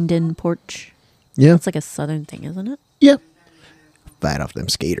screened-in porch. Yeah. That's like a Southern thing, isn't it? Yeah. Fight off them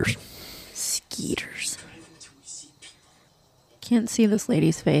skaters. Skeeters. Can't see this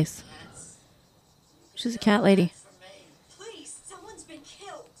lady's face. She's a cat lady. Please, someone's been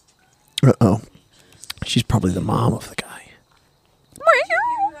killed. Uh-oh. She's probably the mom of the guy.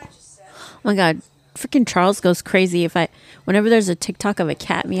 Hear what I just said? Oh my god. Freaking Charles goes crazy whenever there's a TikTok of a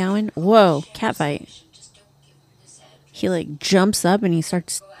cat meowing. Whoa, cat fight. He like jumps up and he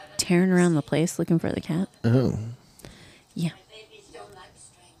starts tearing around the place looking for the cat. Oh. Yeah.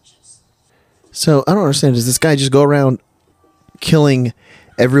 So, I don't understand. Does this guy just go around killing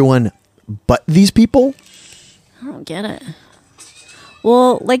everyone but these people? I don't get it.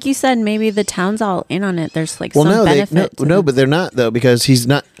 Well, like you said, maybe the town's all in on it. There's like some benefit. No, but they're not though, because he's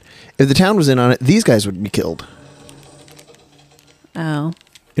not. If the town was in on it, these guys would be killed. Oh.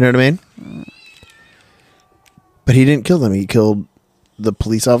 You know what I mean? But he didn't kill them. He killed the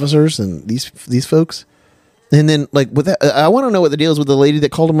police officers and these folks. And then, like, with that, I want to know what the deal is with the lady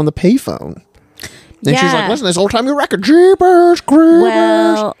that called him on the payphone. And she's like, "Listen, this whole time you record, jeepers, creepers."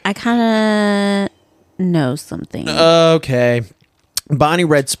 Well, I kind of know something. Okay. Bonnie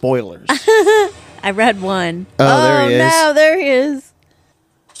read spoilers. I read one. Oh, there he is. No, there he is.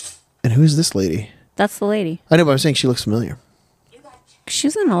 And who's this lady? That's the lady. I know, but I'm saying she looks familiar. She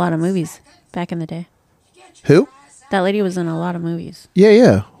was in a lot of movies back in the day. Who? That lady was in a lot of movies.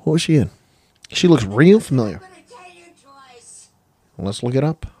 Yeah. What was she in? She looks real familiar. I'm gonna tell you twice. Let's look it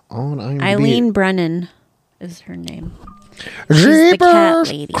up on IMDb. Eileen Brennan is her name. She's the cat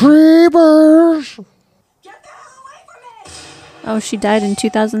Jeepers, lady. creepers. Get the hell away from me! Oh, she died in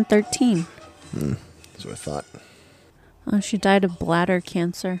 2013. That's what I thought. Oh, she died of bladder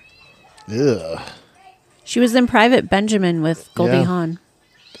cancer. Ugh. She was in Private Benjamin with Goldie Yeah. Hawn.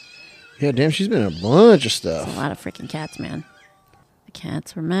 Yeah, damn, she's been in a bunch of A stuff. lot of freaking cats, man. The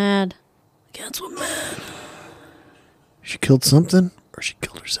cats were mad. The cats were mad. She killed something, or she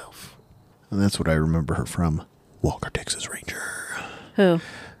killed herself. And that's what I remember her from. Walker, Texas Ranger. Who?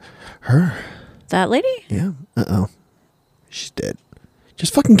 Her. That lady? Yeah. Uh-oh. She's dead.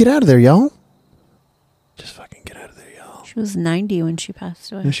 Just fucking get out of there, y'all. Just fucking get out of there, y'all. She was 90 when she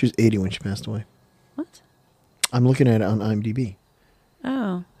passed away. No, she was 80 when she passed away. What? I'm looking at it on IMDb.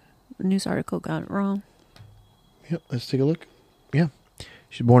 Oh. The news article got it wrong. Yep, let's take a look. Yeah.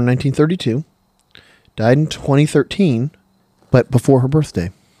 She was born in 1932. Died in 2013, but before her birthday.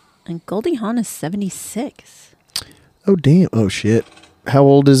 And Goldie Hawn is 76. Oh, damn. Oh, shit. How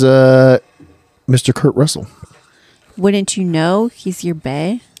old is Mr. Kurt Russell? Wouldn't you know he's your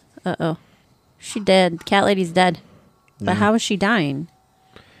bae? Uh-oh. She dead. Cat lady's dead. But how is she dying?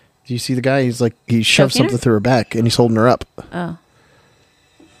 Do you see the guy? He's like, he shoved Choking her? something through her back, and he's holding her up. Oh.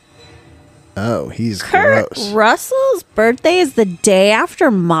 Oh, he's Kurt gross. Russell's birthday is the day after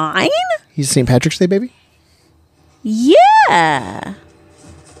mine? He's St. Patrick's Day, baby? Yeah.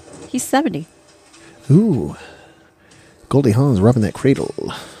 He's 70. Ooh. Goldie Hawn's rubbing that cradle.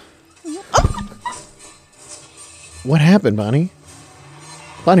 What happened, Bonnie?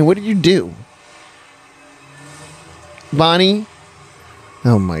 Bonnie, what did you do? Bonnie?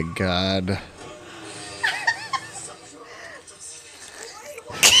 Oh my God.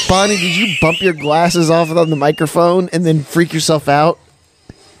 Bonnie, did you bump your glasses off on the microphone and then freak yourself out?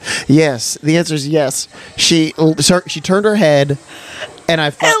 Yes. The answer is yes. She turned her head and I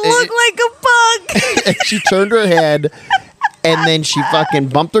thought It looked like a bug. and she turned her head and then she fucking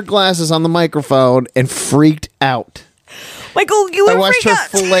bumped her glasses on the microphone and freaked out. Michael, you I would watched freak her out.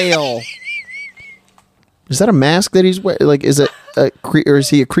 flail. Is that a mask that he's wearing? Like, is it or is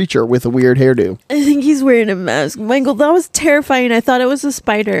he a creature with a weird hairdo? I think he's wearing a mask. Michael, that was terrifying. I thought it was a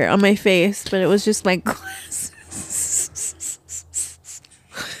spider on my face, but it was just my glasses.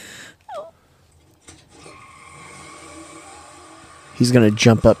 He's gonna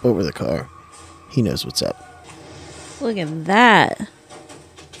jump up over the car. He knows what's up. Look at that.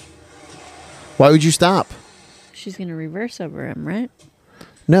 Why would you stop? She's going to reverse over him, right?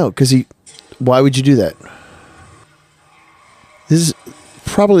 No, because he. Why would you do that? This is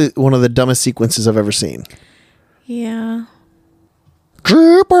probably one of the dumbest sequences I've ever seen. Yeah.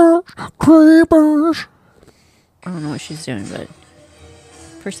 Creepers, creepers. I don't know what she's doing, but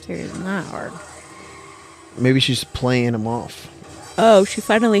first year is not hard. Maybe she's playing him off. Oh, she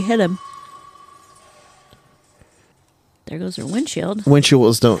finally hit him. There goes her windshield.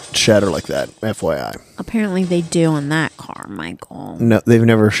 Windshields don't shatter like that, FYI. Apparently they do on that car, Michael. No, they've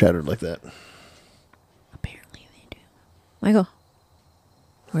never shattered like that. Apparently they do. Michael,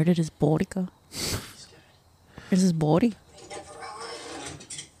 where did his body go? Where's his body?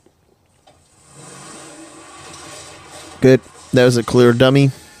 Good. That was a clear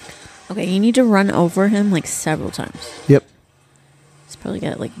dummy. Okay, you need to run over him like several times. Yep. He's probably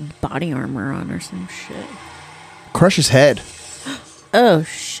got like body armor on or some shit. Crush his head. Oh,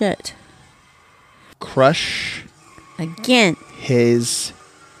 shit. Crush Again. his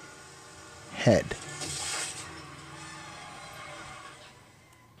head.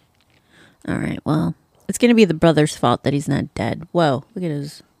 All right, well, it's going to be the brother's fault that he's not dead. Whoa, look at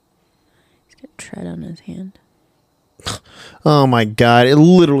his... He's got tread on his hand. Oh my God. It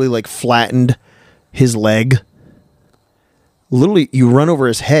literally like flattened his leg. Literally, you run over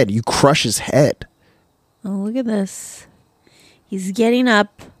his head. You crush his head. Oh, look at this. He's getting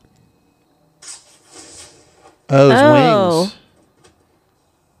up. Oh, his Oh. wings.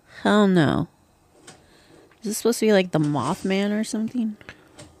 Hell no. Is this supposed to be like the Mothman or something?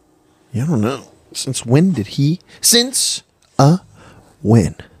 Yeah, I don't know. Since when did he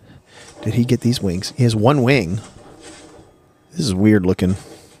get these wings? He has one wing. This is weird looking.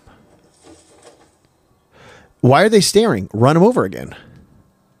 Why are they staring? Run him over again.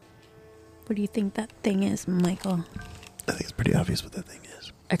 What do you think that thing is, Michael? I think it's pretty obvious what that thing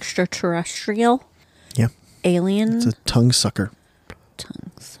is. Extraterrestrial? Yeah. Alien? It's a tongue sucker.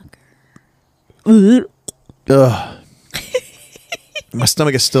 Tongue sucker. Ugh. My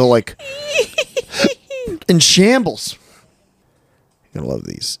stomach is still like in shambles. You're gonna love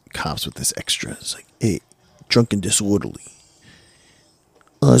these cops with this extra. It's like, hey, drunk and disorderly.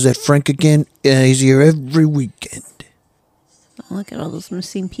 Oh, is that Frank again? Yeah, he's here every weekend. Oh, look at all those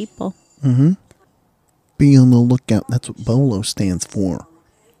missing people. Be on the lookout. That's what BOLO stands for.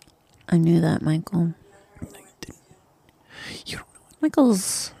 I knew that, Michael. You don't know. Michael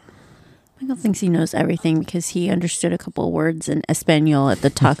thinks he knows everything because he understood a couple of words in Espanol at the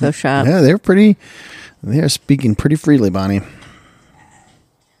taco shop. Yeah, they're speaking pretty freely, Bonnie.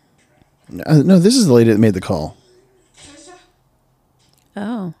 No, this is the lady that made the call.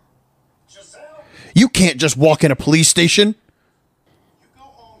 Oh. You can't just walk in a police station.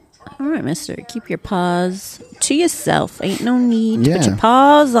 All right, mister. Keep your paws to yourself. Ain't no need to put Yeah. your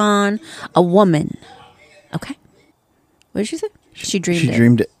paws on a woman. Okay. What did she say? She dreamed it. She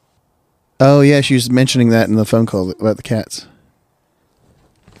dreamed it. Oh, yeah, she was mentioning that in the phone call about the cats.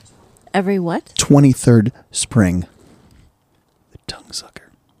 Every what? 23rd spring. The tongue sucker.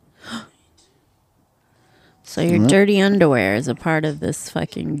 So your dirty underwear is a part of this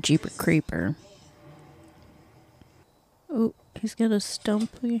fucking Jeeper Creeper. Oh, he's got a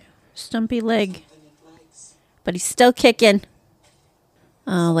stumpy leg. But he's still kicking.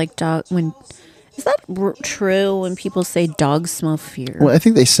 Oh, like dog. Is that true when people say dogs smell fear? Well, I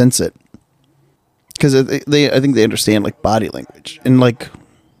think they sense it. Because I think they understand, like, body language. And, like...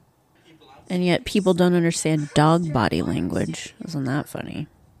 And yet people don't understand dog body language. Isn't that funny?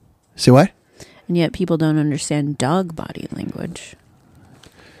 Say what? And yet people don't understand dog body language.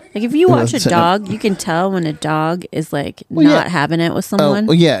 Like if you watch a dog, you can tell when a dog is like not having it with someone.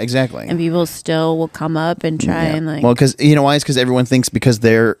 Oh, yeah, exactly. And people still will come up and try and like... Well, because, you know why? It's because everyone thinks because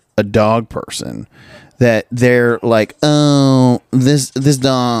they're a dog person that they're like, oh, this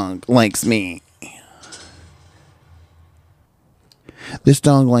dog likes me. This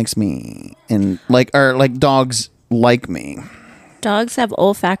dog likes me. And like dogs like me. Dogs have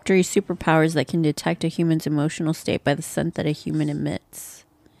olfactory superpowers that can detect a human's emotional state by the scent that a human emits.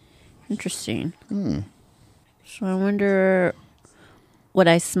 Interesting. So I wonder what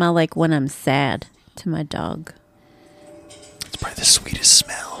I smell like when I'm sad to my dog. It's probably the sweetest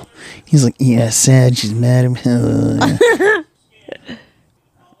smell. He's like, yeah, sad. She's mad at me.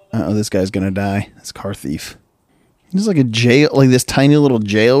 Uh-oh, this guy's gonna die. This car thief. This is like a jail, like this tiny little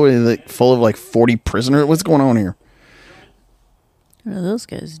jail where like full of like 40 prisoners. What's going on here? What are those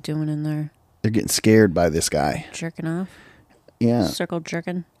guys doing in there? They're getting scared by this guy. Jerking off? Yeah. Circle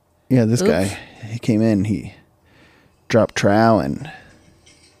jerking? Yeah, this Oof. guy, he came in, he dropped trowel and...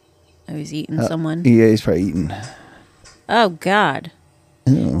 Oh, he's eating someone. Yeah, he's probably eating. Oh, God.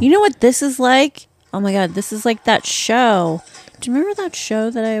 Oh. You know what this is like? Oh, my God. This is like that show. Do you remember that show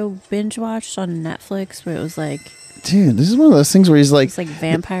that I binge watched on Netflix where it was like... Dude, this is one of those things where he's like... It's like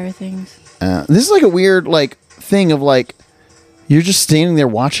vampire things. This is like a weird like thing of like... You're just standing there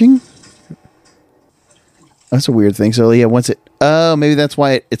watching? That's a weird thing. So, yeah, once it... Oh, maybe that's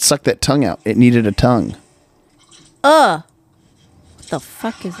why it sucked that tongue out. It needed a tongue. What the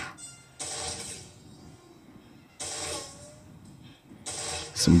fuck is it?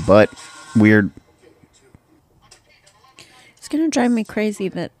 Some butt. Weird. It's going to drive me crazy,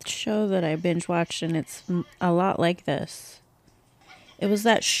 that show that I binge watched, and it's a lot like this. It was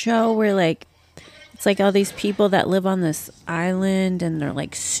that show where, like, it's like all these people that live on this island, and they're,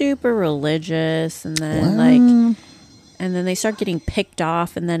 like, super religious, and then, like... And then they start getting picked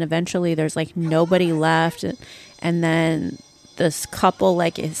off, and then eventually there's, like, nobody left. And then this couple,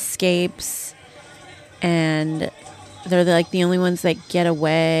 like, escapes, and they're, like, the only ones that get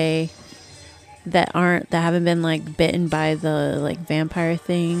away that haven't been, like, bitten by the, like, vampire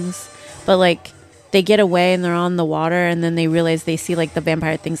things. But, like, they get away, and they're on the water, and then they realize they see, like, the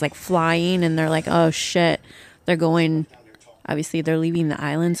vampire things, like, flying, and they're like, oh, shit. They're going... Obviously, they're leaving the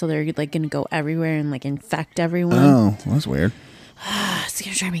island, so they're, like, going to go everywhere and, like, infect everyone. Oh, that's weird. It's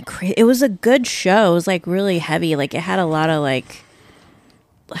going to drive me crazy. It was a good show. It was, like, really heavy. Like, it had a lot of, like,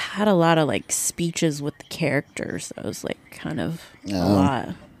 speeches with the characters. That was, like, kind of a lot.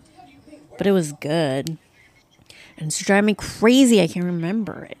 But it was good. And it's driving me crazy. I can't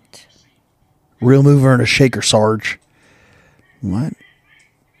remember it. Real mover and a shaker, Sarge. What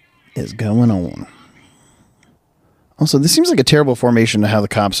is going on? Also, this seems like a terrible formation to how the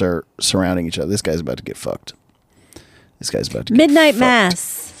cops are surrounding each other. This guy's about to get fucked. Midnight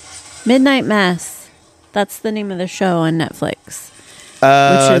Mass. Midnight Mass. That's the name of the show on Netflix.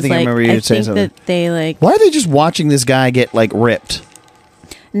 I think I remember you saying something. That they like. Why are they just watching this guy get like ripped?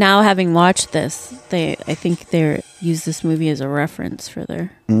 Now, having watched this, I think they use this movie as a reference for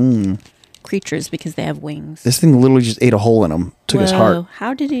their creatures because they have wings. This thing literally just ate a hole in him. Took his heart.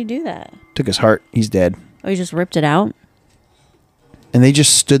 How did he do that? Took his heart. He's dead. Oh, he just ripped it out? And they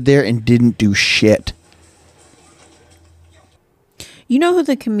just stood there and didn't do shit. You know who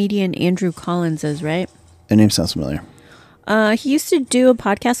the comedian Andrew Collins is, right? The name sounds familiar. He used to do a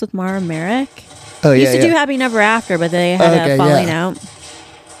podcast with Mara Merrick. Oh, He yeah, used to do Happy Never After, but they had a falling out.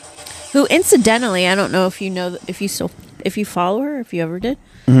 Who, incidentally, I don't know if you know, if you follow her, if you ever did,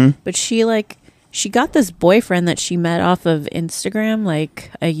 but she got this boyfriend that she met off of Instagram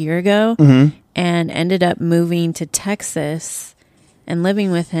like a year ago, and ended up moving to Texas and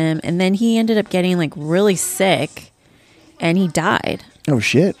living with him, and then he ended up getting like really sick, and he died. Oh,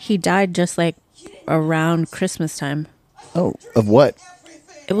 shit. He died just like around Christmas time. Oh, of what?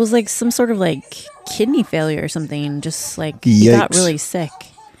 It was like some sort of like kidney failure or something. Just like he got really sick.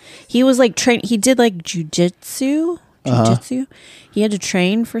 He was like trained. He did like jujitsu. He had to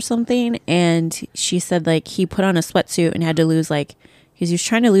train for something, and she said like he put on a sweatsuit and had to lose like he was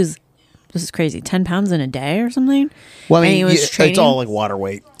trying to lose. This is crazy. 10 pounds in a day or something. Well, I mean, and he was training. It's all like water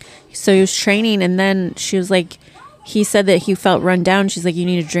weight. So he was training, and then she was like, he said that he felt run down. She's like, you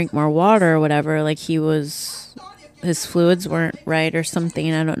need to drink more water or whatever. Like his fluids weren't right or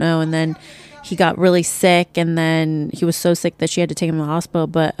something. I don't know. And then he got really sick, and then he was so sick that she had to take him to the hospital.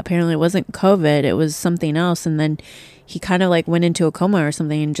 But apparently it wasn't COVID. It was something else. And then he kind of like went into a coma or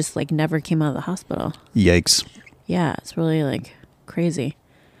something and just like never came out of the hospital. Yikes. Yeah, it's really like crazy.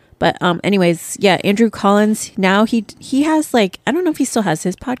 But anyways, yeah, Andrew Collins, now he has like, I don't know if he still has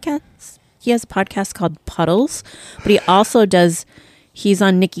his podcast. He has a podcast called Puddles, but he also he's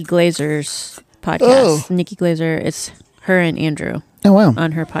on Nikki Glazer's podcast. Oh. Nikki Glazer, it's her and Andrew. Oh, wow.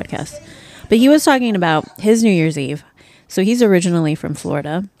 On her podcast. But he was talking about his New Year's Eve. So he's originally from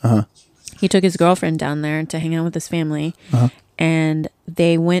Florida. Uh-huh. He took his girlfriend down there to hang out with his family. Uh-huh. And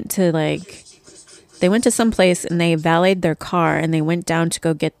they went to some place and they valeted their car, and they went down to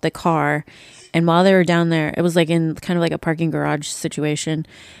go get the car. And while they were down there, it was like in kind of like a parking garage situation.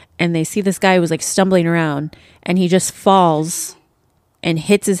 And they see this guy who was like stumbling around, and he just falls and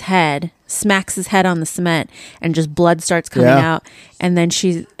hits his head, smacks his head on the cement, and just blood starts coming out. And then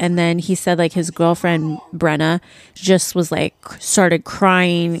he said like his girlfriend Brenna just was like started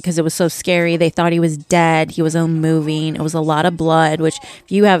crying because it was so scary. They thought he was dead. He was unmoving. It was a lot of blood, which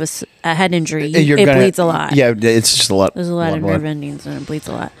if you have a head injury, it bleeds a lot. Yeah, it's just a lot. There's a lot of nerve endings and it bleeds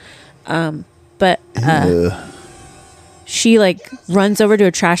a lot. But she like runs over to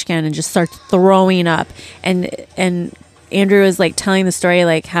a trash can and just starts throwing up, and Andrew is like telling the story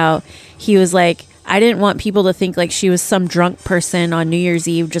like how he was like, I didn't want people to think like she was some drunk person on New Year's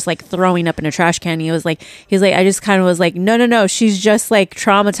Eve just like throwing up in a trash can. He was like I just kind of was like, no, she's just like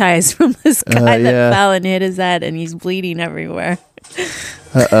traumatized from this guy that fell and hit his head and he's bleeding everywhere.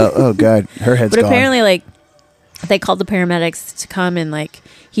 Oh god, her head's gone. But gone. apparently like they called the paramedics to come, and like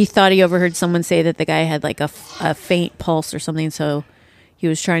he thought he overheard someone say that the guy had like a faint pulse or something, so he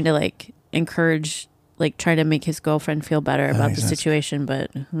was trying to like encourage, like try to make his girlfriend feel better about the situation, but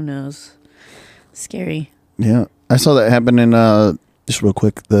who knows? Scary. Yeah, I saw that happen in just real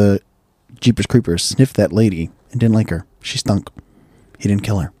quick. The Jeepers Creepers sniffed that lady and didn't like her. She stunk. He didn't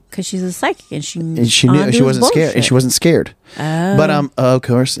kill her because she's a psychic and she knew she wasn't scared. And she wasn't scared. Oh. But of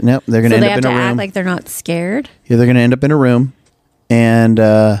course, no. They're gonna end up in a room. Act like they're not scared. Yeah, they're gonna end up in a room, and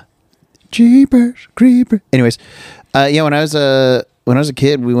Jeepers Creepers. Anyways, when I was a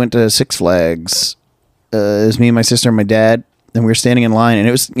kid, we went to Six Flags. It was me and my sister and my dad, and we were standing in line, and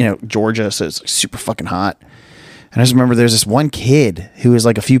it was Georgia, so it's like super fucking hot. And I just remember there's this one kid who was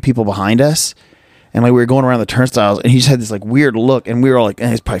like a few people behind us, and like we were going around the turnstiles, and he just had this like weird look, and we were all like,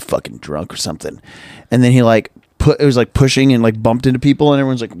 he's probably fucking drunk or something. And then he like it was like pushing and like bumped into people, and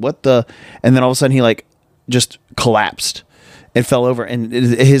everyone's like, what the? And then all of a sudden he like just collapsed and fell over, and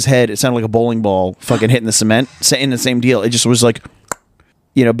his head, it sounded like a bowling ball fucking hitting the cement. In the same deal, it just was like,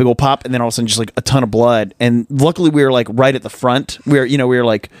 big old pop, and then all of a sudden just like a ton of blood. And luckily we were like right at the front. We were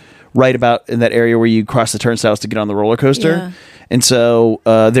like right about in that area where you cross the turnstiles to get on the roller coaster. Yeah. And so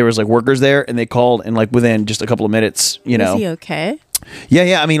there was like workers there, and they called, and like within just a couple of minutes, Was he okay?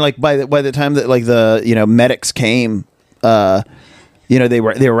 Yeah. I mean, like by the time that like the medics came, they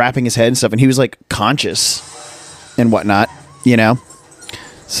were wrapping his head and stuff, and he was like conscious and whatnot.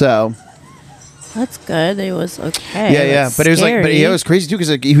 So That's good. It was okay. yeah. That's But it was like, scary. it was crazy too because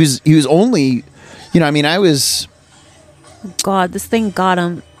like, he was only, I mean, I was. God, this thing got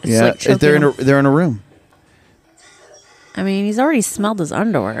him. It's like they're choking him. they're in a room. I mean, he's already smelled his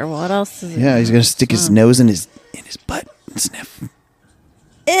underwear. What else is Yeah, he's gonna stick his nose in his butt and sniff.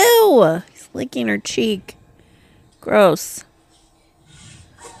 Ew! He's licking her cheek. Gross.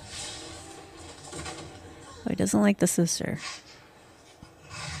 Oh, he doesn't like the sister.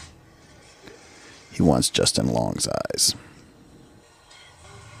 He wants Justin Long's eyes.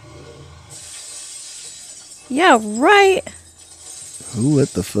 Yeah, right. Ooh, what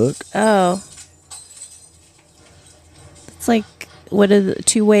the fuck? Oh. It's like, what is it?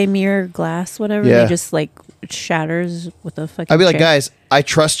 Two-way mirror glass, whatever. Yeah. They just like shatters with a fucking I'd be like, chair. guys, I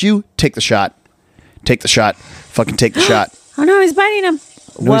trust you. Take the shot. Take the shot. Fucking take the shot. Oh no, he's biting him.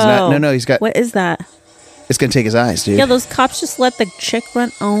 No, he's not. Whoa. No, he's got. What is that? It's gonna take his eyes, dude. Yeah, those cops just let the chick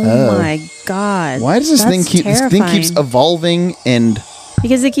run. Oh, my god! Why does this thing That's keep? This thing keeps terrifying. evolving and.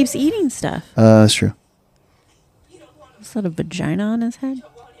 Because it keeps eating stuff. That's true. Is that a vagina on his head?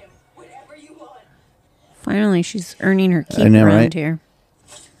 Finally, she's earning her keep I know, around right? here.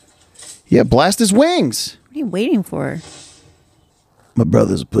 Yeah, blast his wings. What are you waiting for? My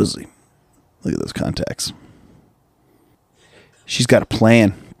brother's a pussy. Look at those contacts. She's got a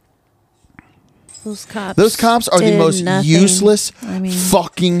plan. Those cops. Those cops are the did most nothing. useless I mean,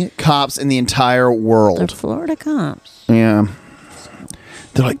 fucking cops in the entire they're world. Florida cops. Yeah.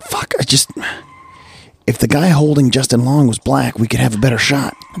 They're like, fuck, if the guy holding Justin Long was black, we could have a better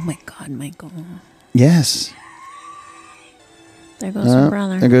shot. Oh my god, Michael. Yes. There goes her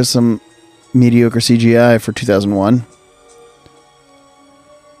brother. There goes some mediocre CGI for 2001.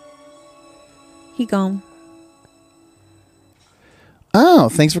 He gone. Oh,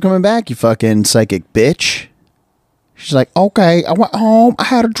 thanks for coming back, you fucking psychic bitch. She's like, okay, I went home. I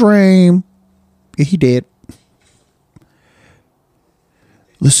had a dream. Yeah, he did.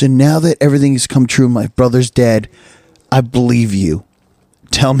 Listen, now that everything has come true, my brother's dead, I believe you.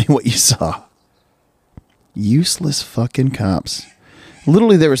 Tell me what you saw. Useless fucking cops.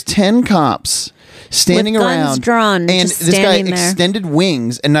 Literally, there was 10 cops standing With guns around, drawn, and just this guy standing there. extended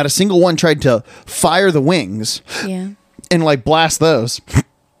wings, and not a single one tried to fire the wings Yeah. and like blast those.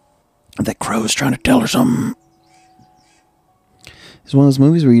 That crow's trying to tell her something. It's one of those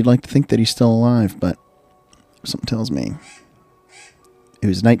movies where you'd like to think that he's still alive, but something tells me it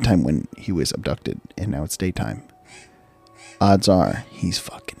was nighttime when he was abducted, and now it's daytime. Odds are he's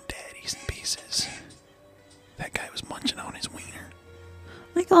fucking dead. He's in pieces. That guy was munching on his wiener.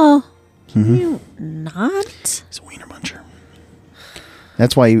 Michael, Mm-hmm. you not? He's a wiener muncher.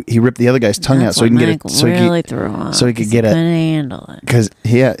 That's why he ripped the other guy's tongue out That's so he can what get it. Michael So he really could, threw up, so he could 'cause get it. couldn't handle it. Because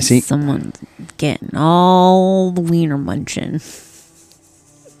see, Someone's getting all the wiener munching.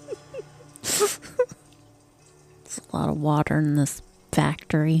 There's a lot of water in this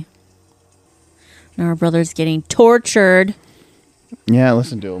factory. Now our brother's getting tortured. yeah,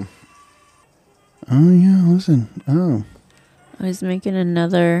 listen to him. Oh yeah, listen. Oh. I was making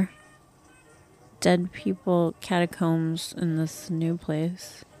another dead people catacombs in this new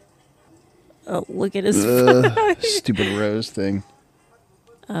place. Oh, look at his Stupid rose thing.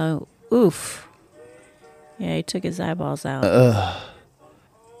 Oh, oof. Yeah, he took his eyeballs out.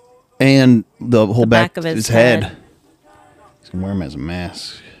 And the whole The back, back of of his his head. head. He's gonna wear him as a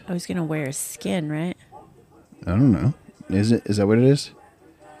mask. I was gonna wear his skin, right? I don't know. Is it? Is that what it is?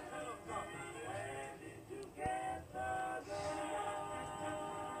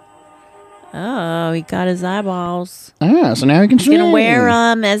 Oh, he got his eyeballs. Ah, so now he can He's gonna swim. wear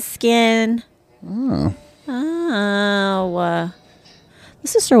them as skin. Oh. Oh, the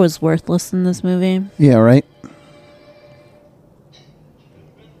sister was worthless in this movie. Yeah, right.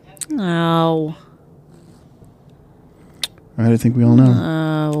 Oh, Right, I think we all know.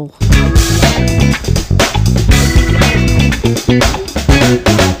 oh.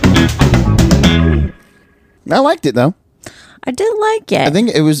 I liked it though. I did like it. I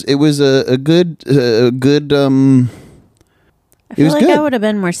think it was a good I feel was like good. I would have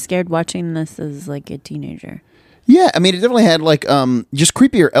been more scared watching this as like a teenager. Yeah, I mean, it definitely had like just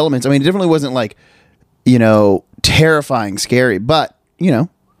creepier elements. I mean, it definitely wasn't like, terrifying, scary, but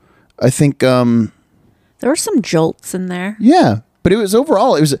I think There were some jolts in there. yeah, but it was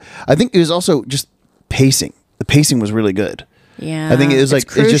overall I think it was also just pacing. The pacing was really good. Yeah, I think it was like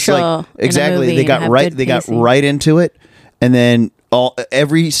it's just crucial like in a exactly movie they to got have right good they got pacing. right into it, and then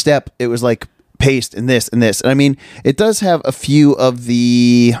every step it was like paced and this and this. And I mean, it does have a few of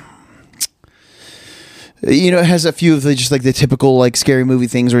the, you know, it has a few of the just like the typical like scary movie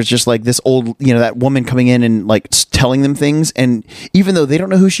things where it's just like this old, you know, that woman coming in and like telling them things, and even though they don't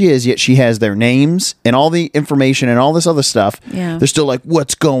know who she is, yet she has their names and all the information and all this other stuff. Yeah. They're still like,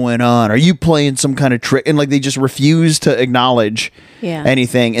 what's going on? Are you playing some kind of trick? And like they just refuse to acknowledge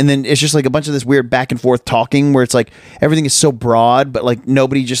anything. And then it's just like a bunch of this weird back and forth talking where it's like everything is so broad, but like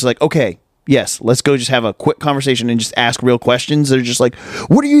nobody just like, okay, yes, let's go just have a quick conversation and just ask real questions. They're just like,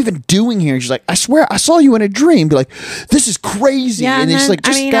 what are you even doing here? And she's like, I swear I saw you in a dream. Be like, this is crazy. Yeah, and and it's then, like,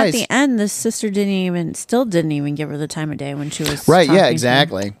 just I mean, guys. at the end, the sister still didn't even give her the time of day when she was Right, talking yeah, to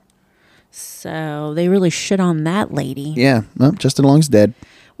exactly. her. So they really shit on that lady. Yeah, well, Justin Long's dead.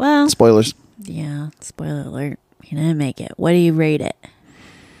 Well, Spoilers. yeah, spoiler alert. He didn't make it. What do you rate it?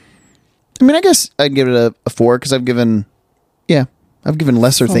 I mean, I guess I'd give it a 4 because I've given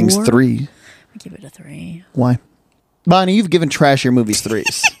lesser things 4? 3. I give it a 3. Why? Bonnie, you've given trashier movies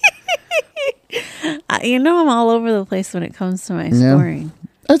 3s. You know, I'm all over the place when it comes to my scoring.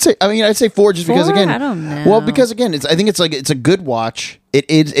 I'd say 4 just because 4? again, I don't know. Well, because again, I think it's a good watch.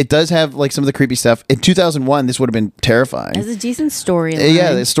 It does have like some of the creepy stuff. In 2001, this would have been terrifying. It's a decent storyline.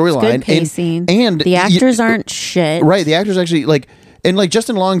 Yeah, the storyline. Good pacing. And the actors aren't shit. Right, the actors actually like, and like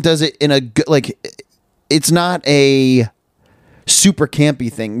Justin Long does it in a good, like, it's not a super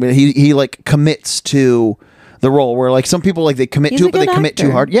campy thing, but he like commits to the role where like some people like they commit to it, but they commit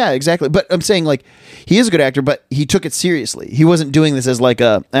too hard. Yeah, exactly. But I'm saying like he is a good actor, but he took it seriously. He wasn't doing this as like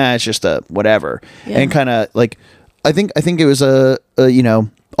it's just a whatever, and kind of like I think it was a you know,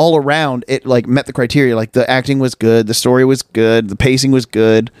 all around it like met the criteria. Like the acting was good, the story was good, the pacing was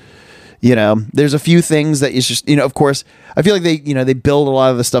good. You know, there's a few things that is just, you know, of course, I feel like they build a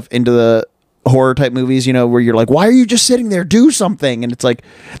lot of the stuff into the horror type movies, you know, where you're like, why are you just sitting there? Do something. And it's like,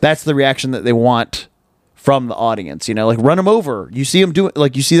 that's the reaction that they want from the audience, you know, like run him over. You see him do it,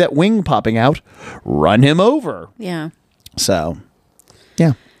 like you see that wing popping out, run him over. Yeah. So,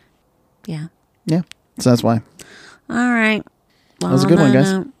 yeah. Yeah. Yeah. So that's why. All right. Well, That was a good one,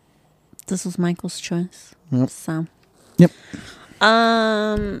 guys. This was Michael's choice. Yep. So. Yep.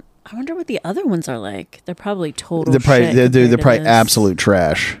 I wonder what the other ones are like. They're probably total They're probably, shit they're compared to probably this. absolute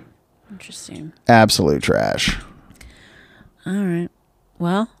trash. Interesting. Absolute trash. All right.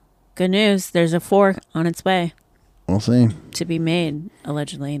 Well, good news. There's a 4 on its way We'll see. to be made,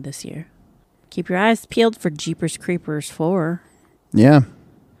 allegedly, this year. Keep your eyes peeled for Jeepers Creepers 4. Yeah.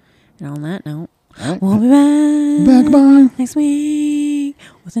 And on that note, All right. we'll be Back by. next week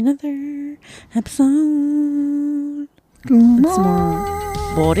with another episode. Good Some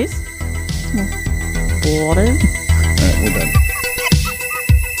more bodies. Some more bodies. All right, we're done.